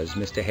warblers,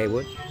 Mr.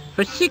 Hayward.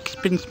 For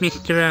sixpence,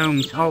 Mr.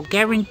 Holmes, I'll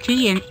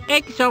guarantee an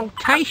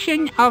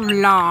exaltation of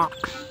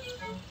larks.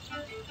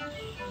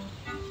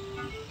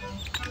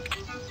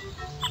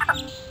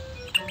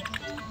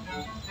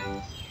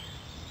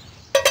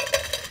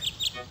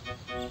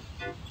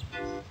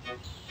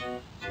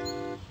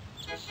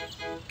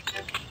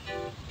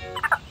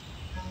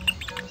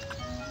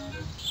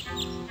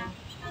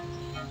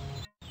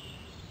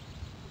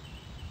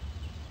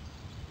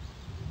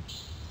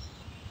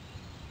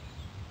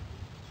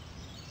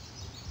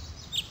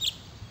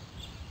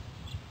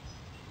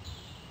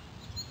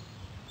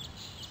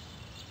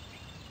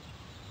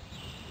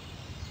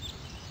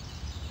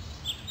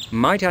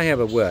 Might I have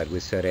a word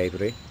with Sir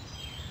Avery?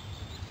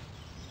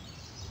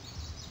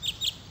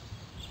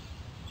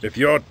 If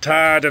you're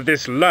tired of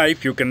this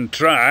life, you can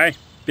try.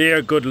 Be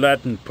a good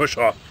lad and push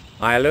off.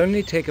 I'll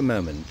only take a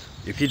moment.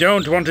 If you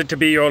don't want it to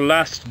be your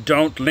last,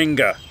 don't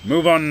linger.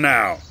 Move on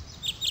now.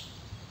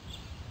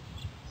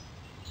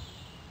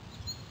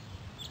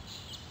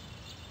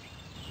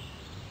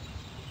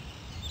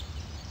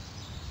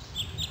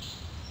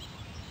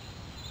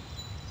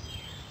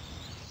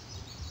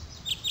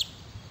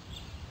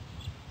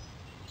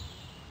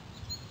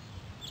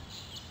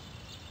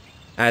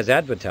 As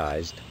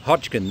advertised,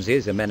 Hodgkins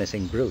is a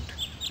menacing brute,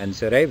 and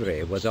Sir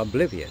Avery was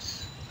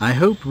oblivious. I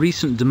hope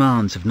recent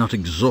demands have not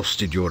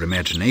exhausted your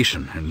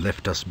imagination and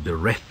left us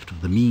bereft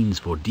of the means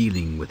for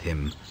dealing with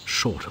him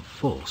short of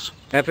force.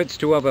 Efforts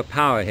to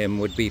overpower him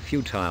would be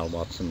futile,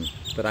 Watson,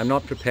 but I'm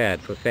not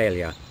prepared for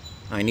failure.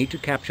 I need to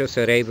capture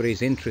Sir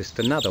Avery's interest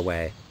another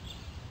way.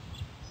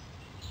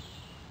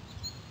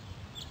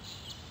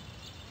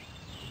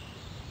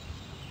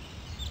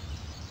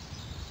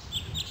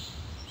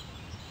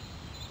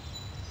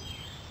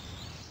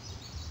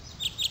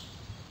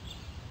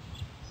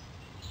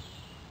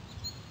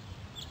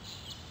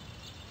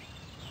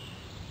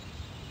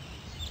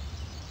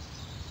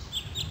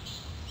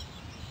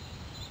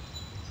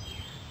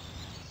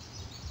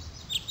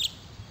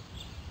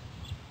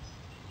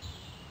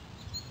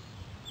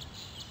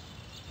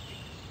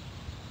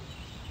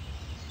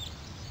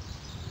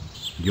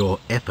 Your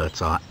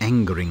efforts are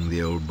angering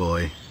the old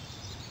boy.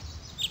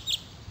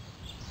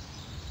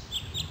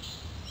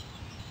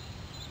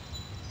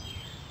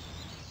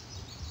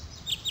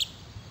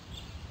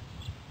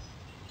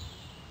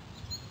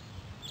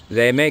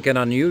 They make an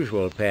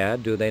unusual pair,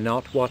 do they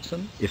not,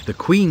 Watson? If the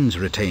Queen's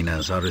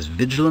retainers are as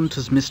vigilant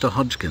as Mr.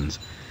 Hodgkins,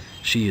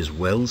 she is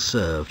well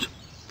served.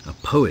 A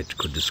poet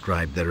could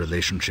describe their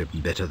relationship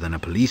better than a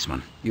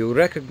policeman. You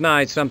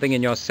recognize something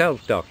in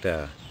yourself,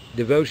 Doctor.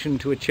 Devotion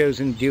to a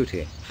chosen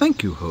duty.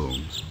 Thank you,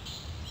 Holmes.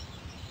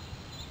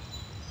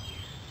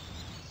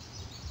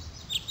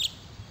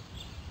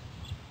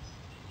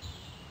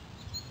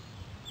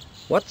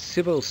 What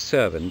civil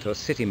servant or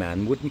city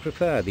man wouldn't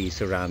prefer these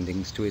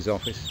surroundings to his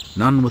office?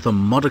 None with a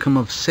modicum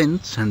of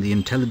sense and the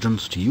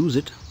intelligence to use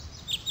it.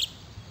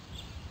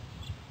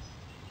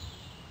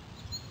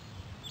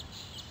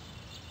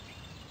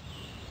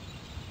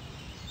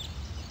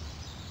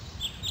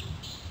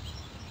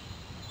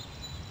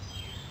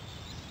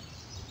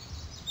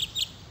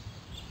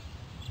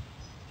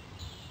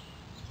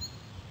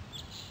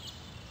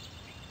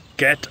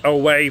 Get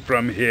away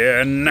from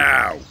here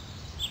now!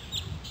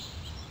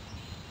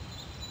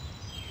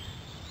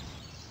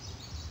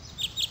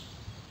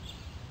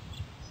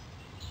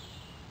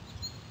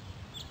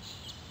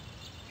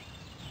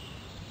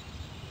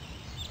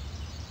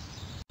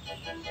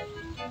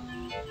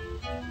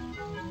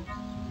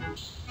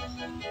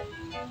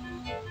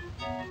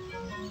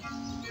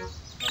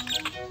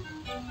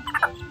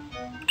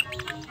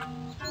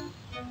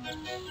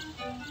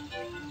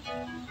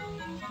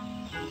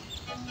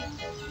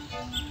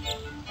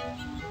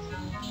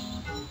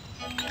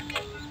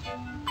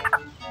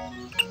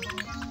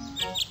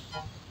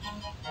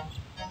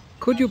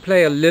 Could you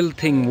play a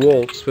lilting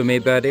waltz for me,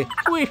 Birdie?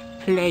 With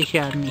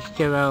pleasure,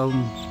 Mr.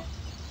 Holmes.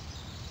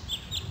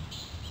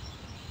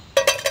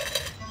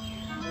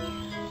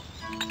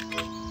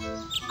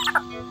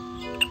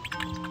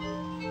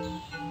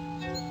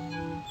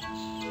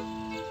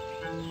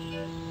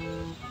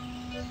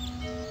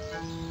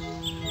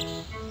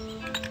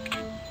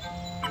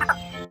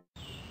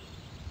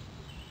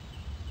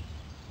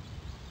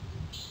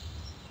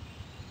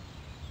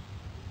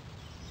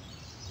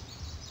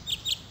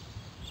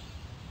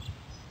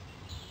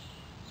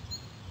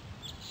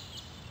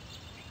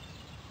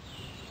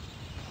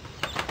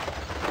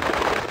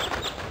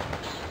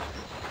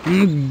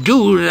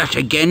 Do that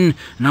again,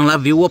 and I'll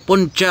have you up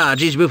on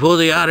charges before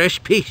the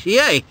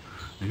RSPCA.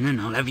 And then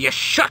I'll have you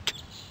shot.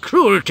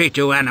 Cruelty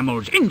to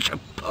animals,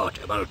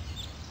 insupportable.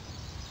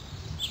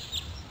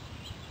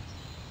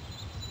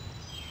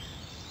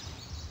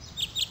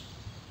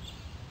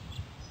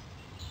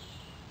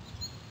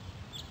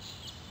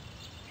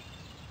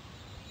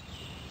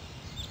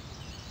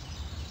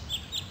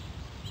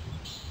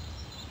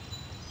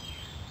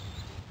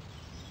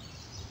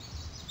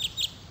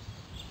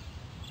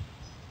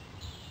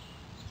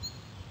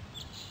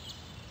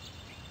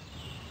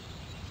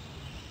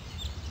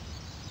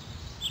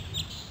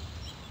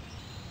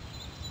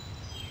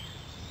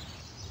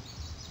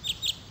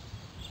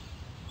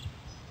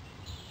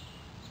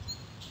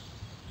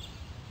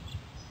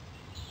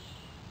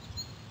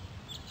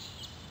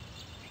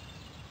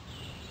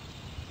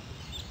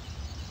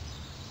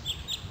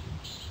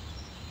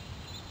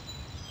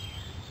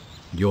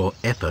 Your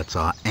efforts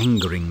are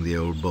angering the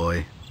old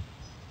boy.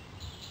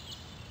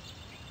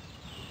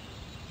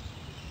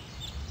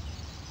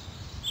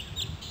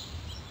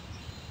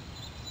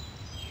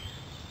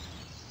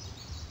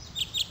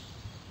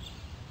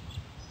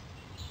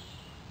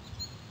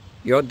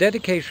 Your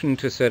dedication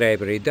to Sir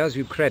Avery does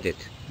you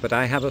credit, but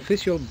I have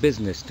official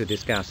business to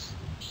discuss.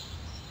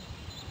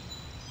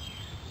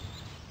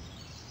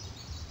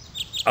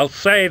 I'll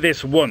say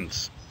this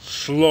once,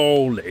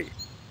 slowly.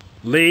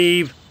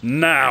 Leave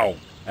now,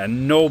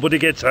 and nobody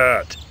gets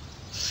hurt.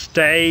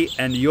 Stay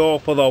and you're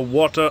for the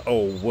water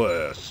or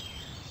worse.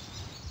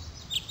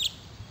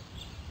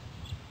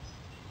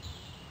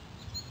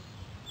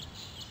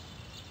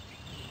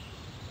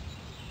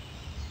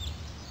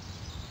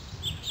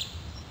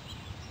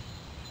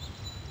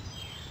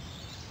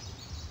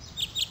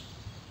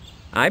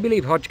 I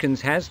believe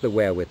Hodgkins has the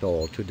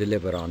wherewithal to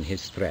deliver on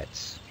his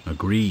threats.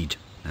 Agreed.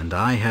 And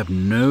I have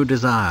no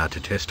desire to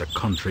test a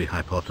contrary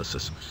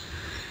hypothesis.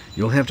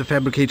 You'll have to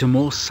fabricate a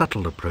more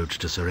subtle approach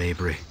to Sir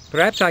Avery.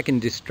 Perhaps I can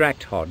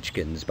distract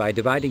Hodgkins by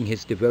dividing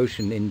his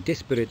devotion in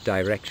disparate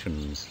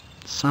directions.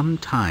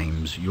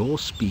 Sometimes your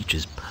speech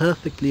is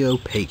perfectly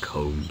opaque,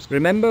 Holmes.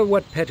 Remember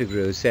what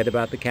Pettigrew said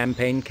about the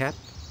campaign cap?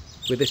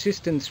 With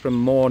assistance from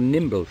more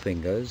nimble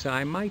fingers,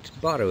 I might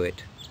borrow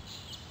it.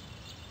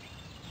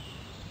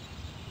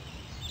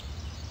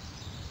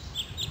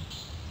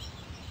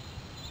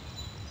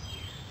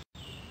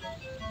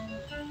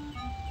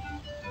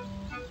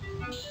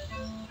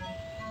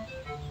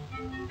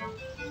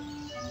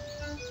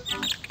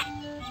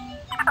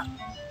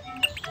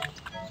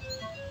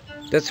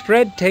 Does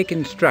Fred take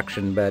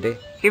instruction, Bertie?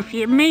 If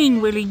you mean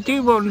will he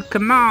do on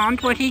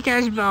command what he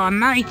does by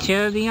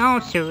nature, the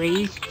answer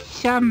is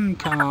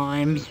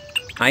sometimes.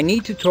 I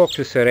need to talk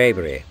to Sir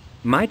Avery.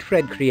 Might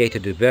Fred create a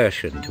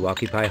diversion to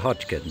occupy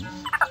Hodgkins?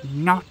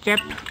 Not a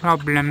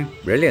problem.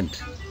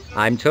 Brilliant.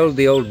 I'm told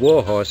the old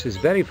warhorse is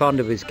very fond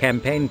of his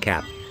campaign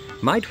cap.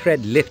 Might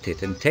Fred lift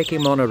it and take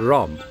him on a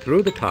romp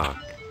through the park?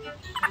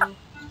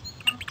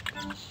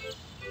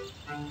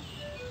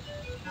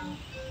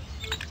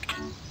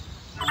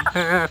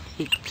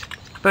 Perfect.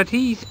 But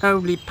he's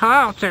only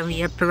part of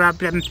your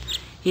problem.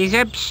 His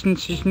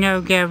absence is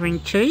no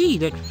guarantee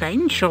that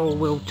Fanshawe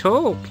will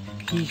talk.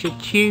 He's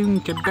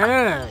attuned to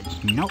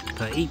birds, not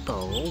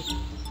people.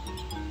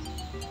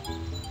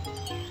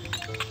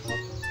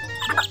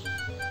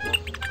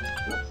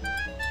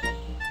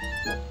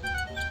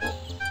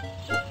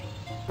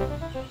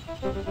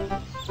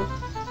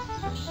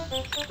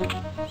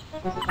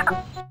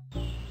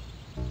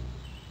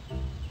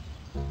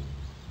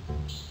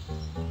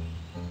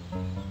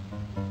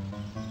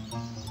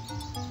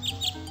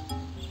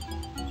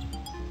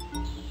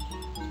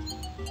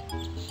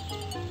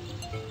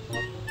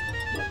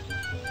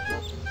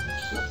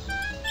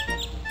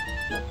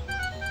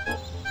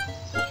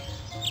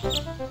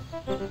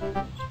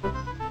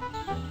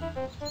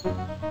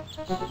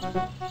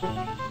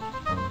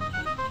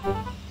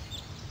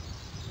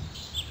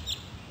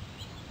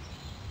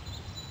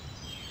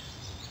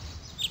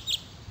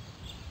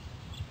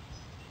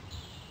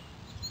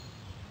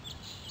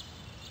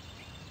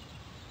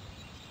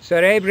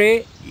 Sir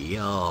Avery?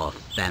 Your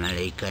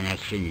family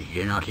connections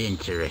do not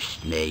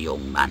interest me,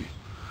 young man.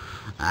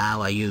 How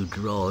are you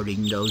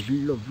drawing those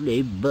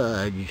lovely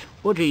birds?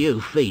 What are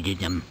you feeding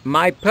them?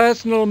 My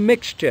personal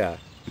mixture.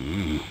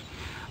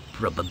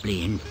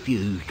 Probably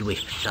infused with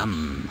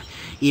some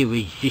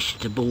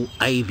irresistible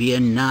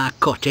avian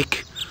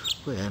narcotic.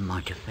 Where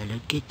might a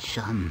fellow get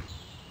some?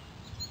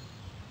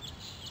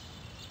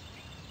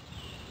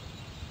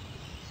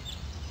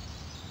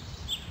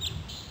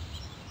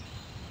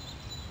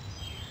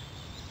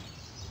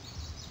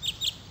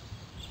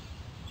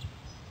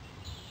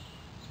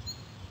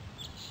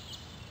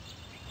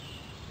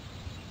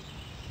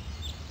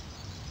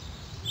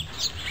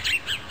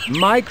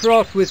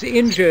 Mycroft was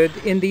injured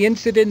in the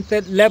incident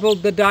that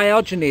levelled the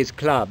Diogenes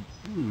Club.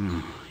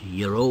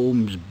 Your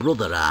Holmes'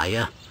 brother, are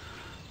you?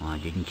 Why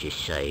didn't you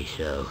say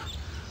so?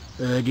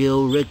 Heard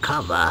he'll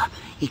recover.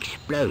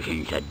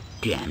 Explosions are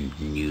damned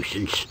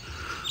nuisance.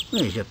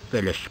 Where's a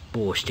fella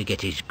supposed to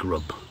get his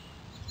grub?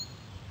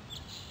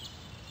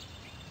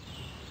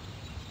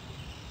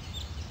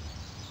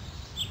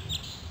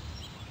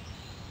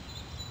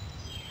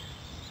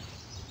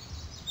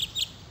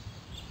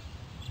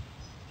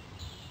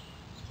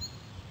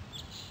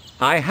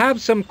 I have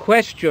some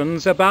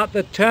questions about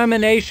the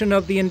termination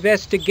of the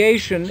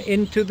investigation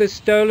into the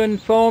stolen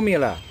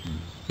formula.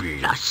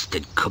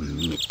 Blasted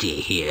committee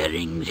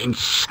hearings,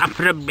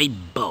 insufferably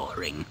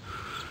boring.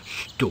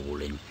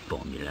 Stolen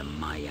formula,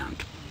 my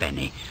Aunt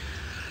Benny.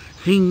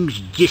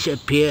 Things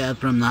disappear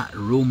from that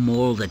room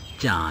all the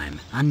time,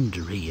 and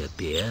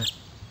reappear.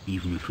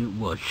 Even if it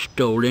was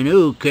stolen,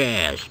 who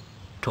cares?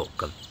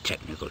 Talk of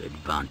technical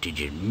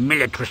advantages,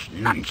 militarist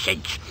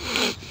nonsense.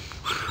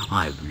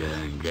 I've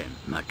learned that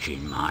much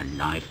in my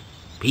life.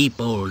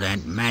 People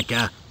don't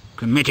matter.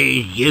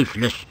 Committee's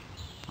useless.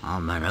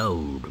 I'm an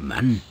old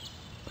man.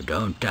 I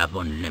don't have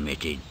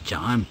unlimited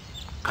time.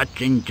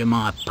 Cuts into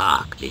my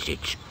park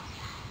visits.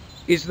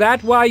 Is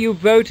that why you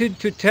voted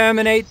to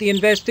terminate the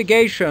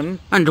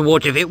investigation? And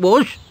what if it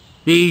was?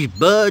 These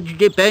birds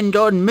depend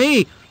on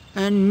me,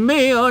 and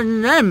me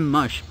on them,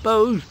 I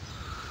suppose.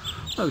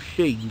 I've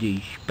seen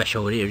these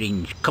special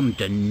hearings come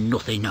to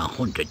nothing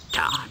 100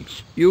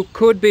 times. You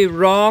could be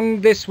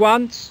wrong this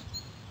once.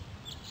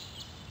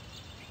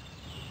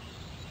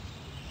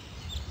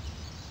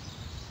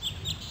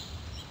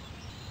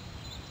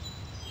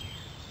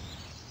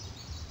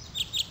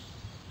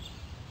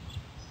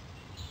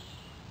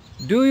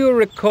 Do you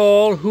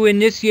recall who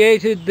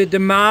initiated the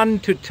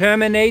demand to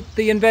terminate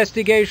the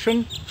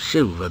investigation?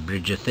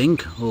 Silverbridge, I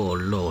think, or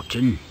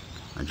Lawton.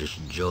 I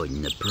just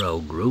joined the pro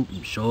group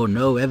and saw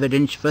no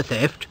evidence for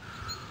theft.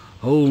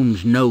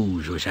 Holmes'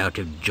 nose was out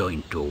of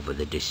joint over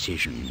the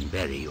decision,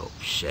 very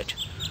upset.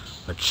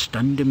 I'd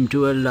stunned him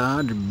to a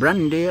large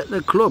brandy at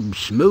the club,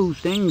 smooth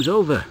things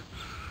over.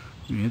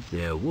 If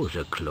there was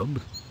a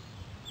club.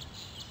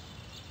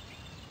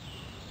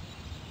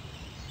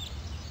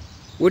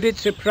 Would it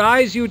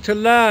surprise you to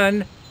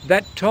learn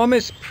that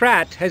Thomas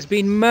Pratt has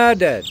been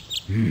murdered?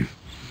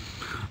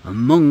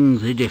 Among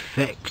the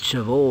defects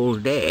of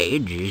old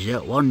age is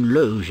that one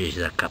loses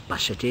the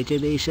capacity to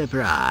be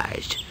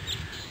surprised.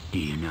 Do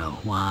you know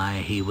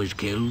why he was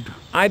killed?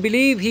 I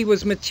believe he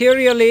was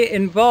materially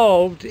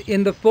involved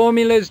in the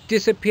formula's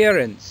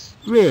disappearance.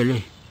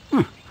 Really?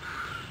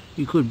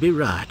 You could be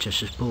right, I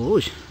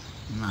suppose.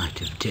 Might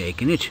have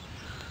taken it.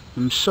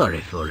 I'm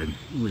sorry for him.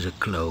 It was a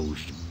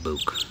closed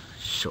book.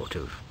 Sort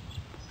of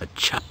a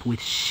chap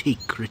with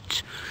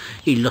secrets.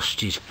 He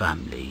lost his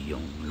family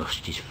young,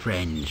 lost his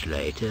friends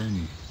later,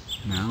 and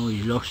now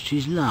he's lost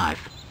his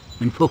life.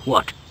 And for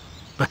what?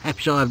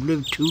 Perhaps I've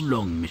lived too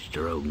long,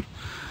 Mr. Holmes.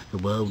 The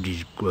world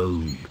has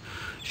grown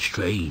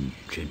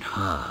strange and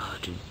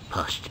hard and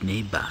passed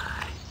me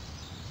by.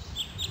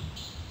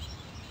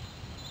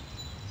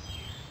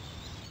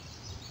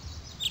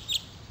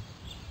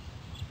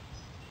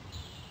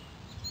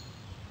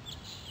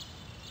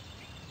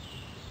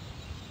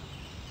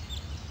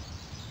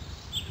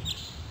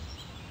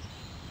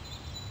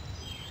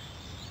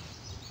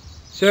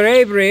 Sir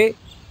Avery,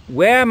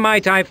 where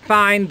might I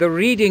find the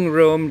reading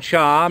room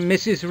charm,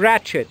 Mrs.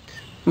 Ratchet?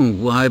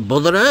 Why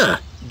bother her?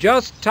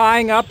 Just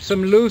tying up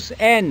some loose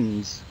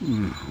ends.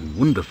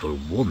 Wonderful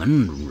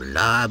woman,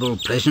 reliable,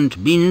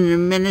 pleasant, been in the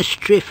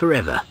ministry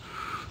forever.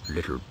 A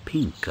little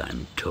pink,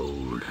 I'm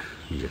told,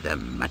 as if that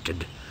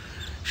mattered.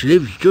 She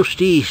lives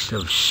just east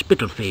of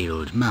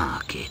Spitalfield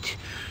Market.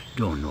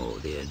 Don't know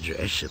the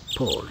address,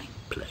 appalling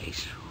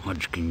place.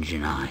 Hodgkins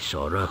and I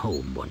saw her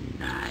home one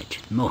night.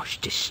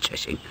 Most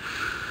distressing.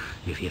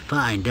 If you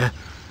find her,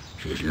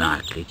 she's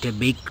likely to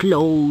be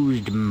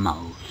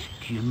closed-mouthed.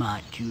 You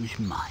might use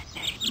my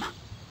name.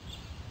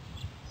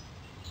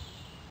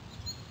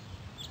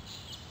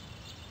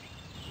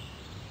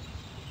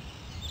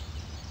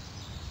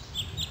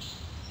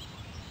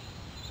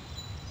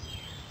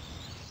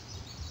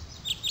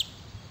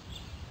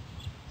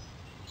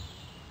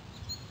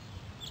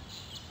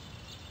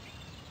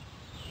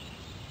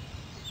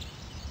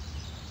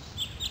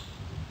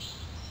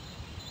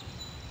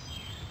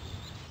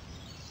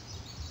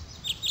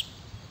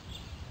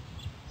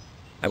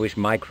 I wish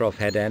Mycroft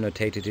had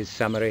annotated his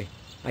summary.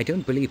 I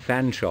don't believe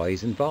Fanshawe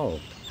is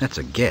involved. That's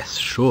a guess,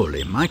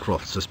 surely.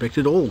 Mycroft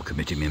suspected all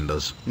committee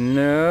members.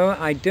 No,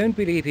 I don't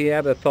believe he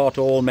ever thought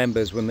all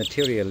members were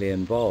materially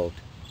involved.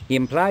 He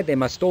implied they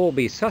must all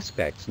be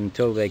suspects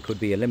until they could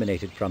be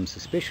eliminated from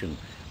suspicion.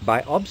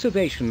 By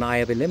observation, I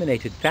have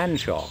eliminated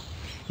Fanshawe.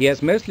 He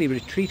has mostly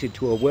retreated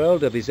to a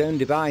world of his own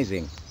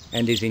devising,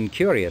 and is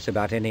incurious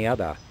about any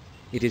other.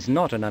 It is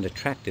not an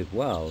unattractive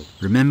world.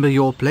 Remember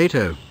your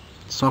Plato.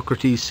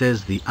 Socrates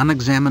says the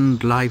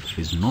unexamined life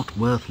is not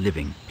worth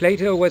living.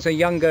 Plato was a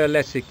younger,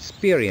 less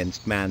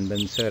experienced man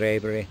than Sir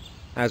Avery,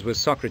 as was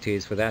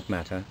Socrates for that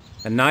matter,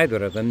 and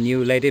neither of them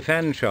knew Lady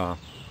Fanshawe.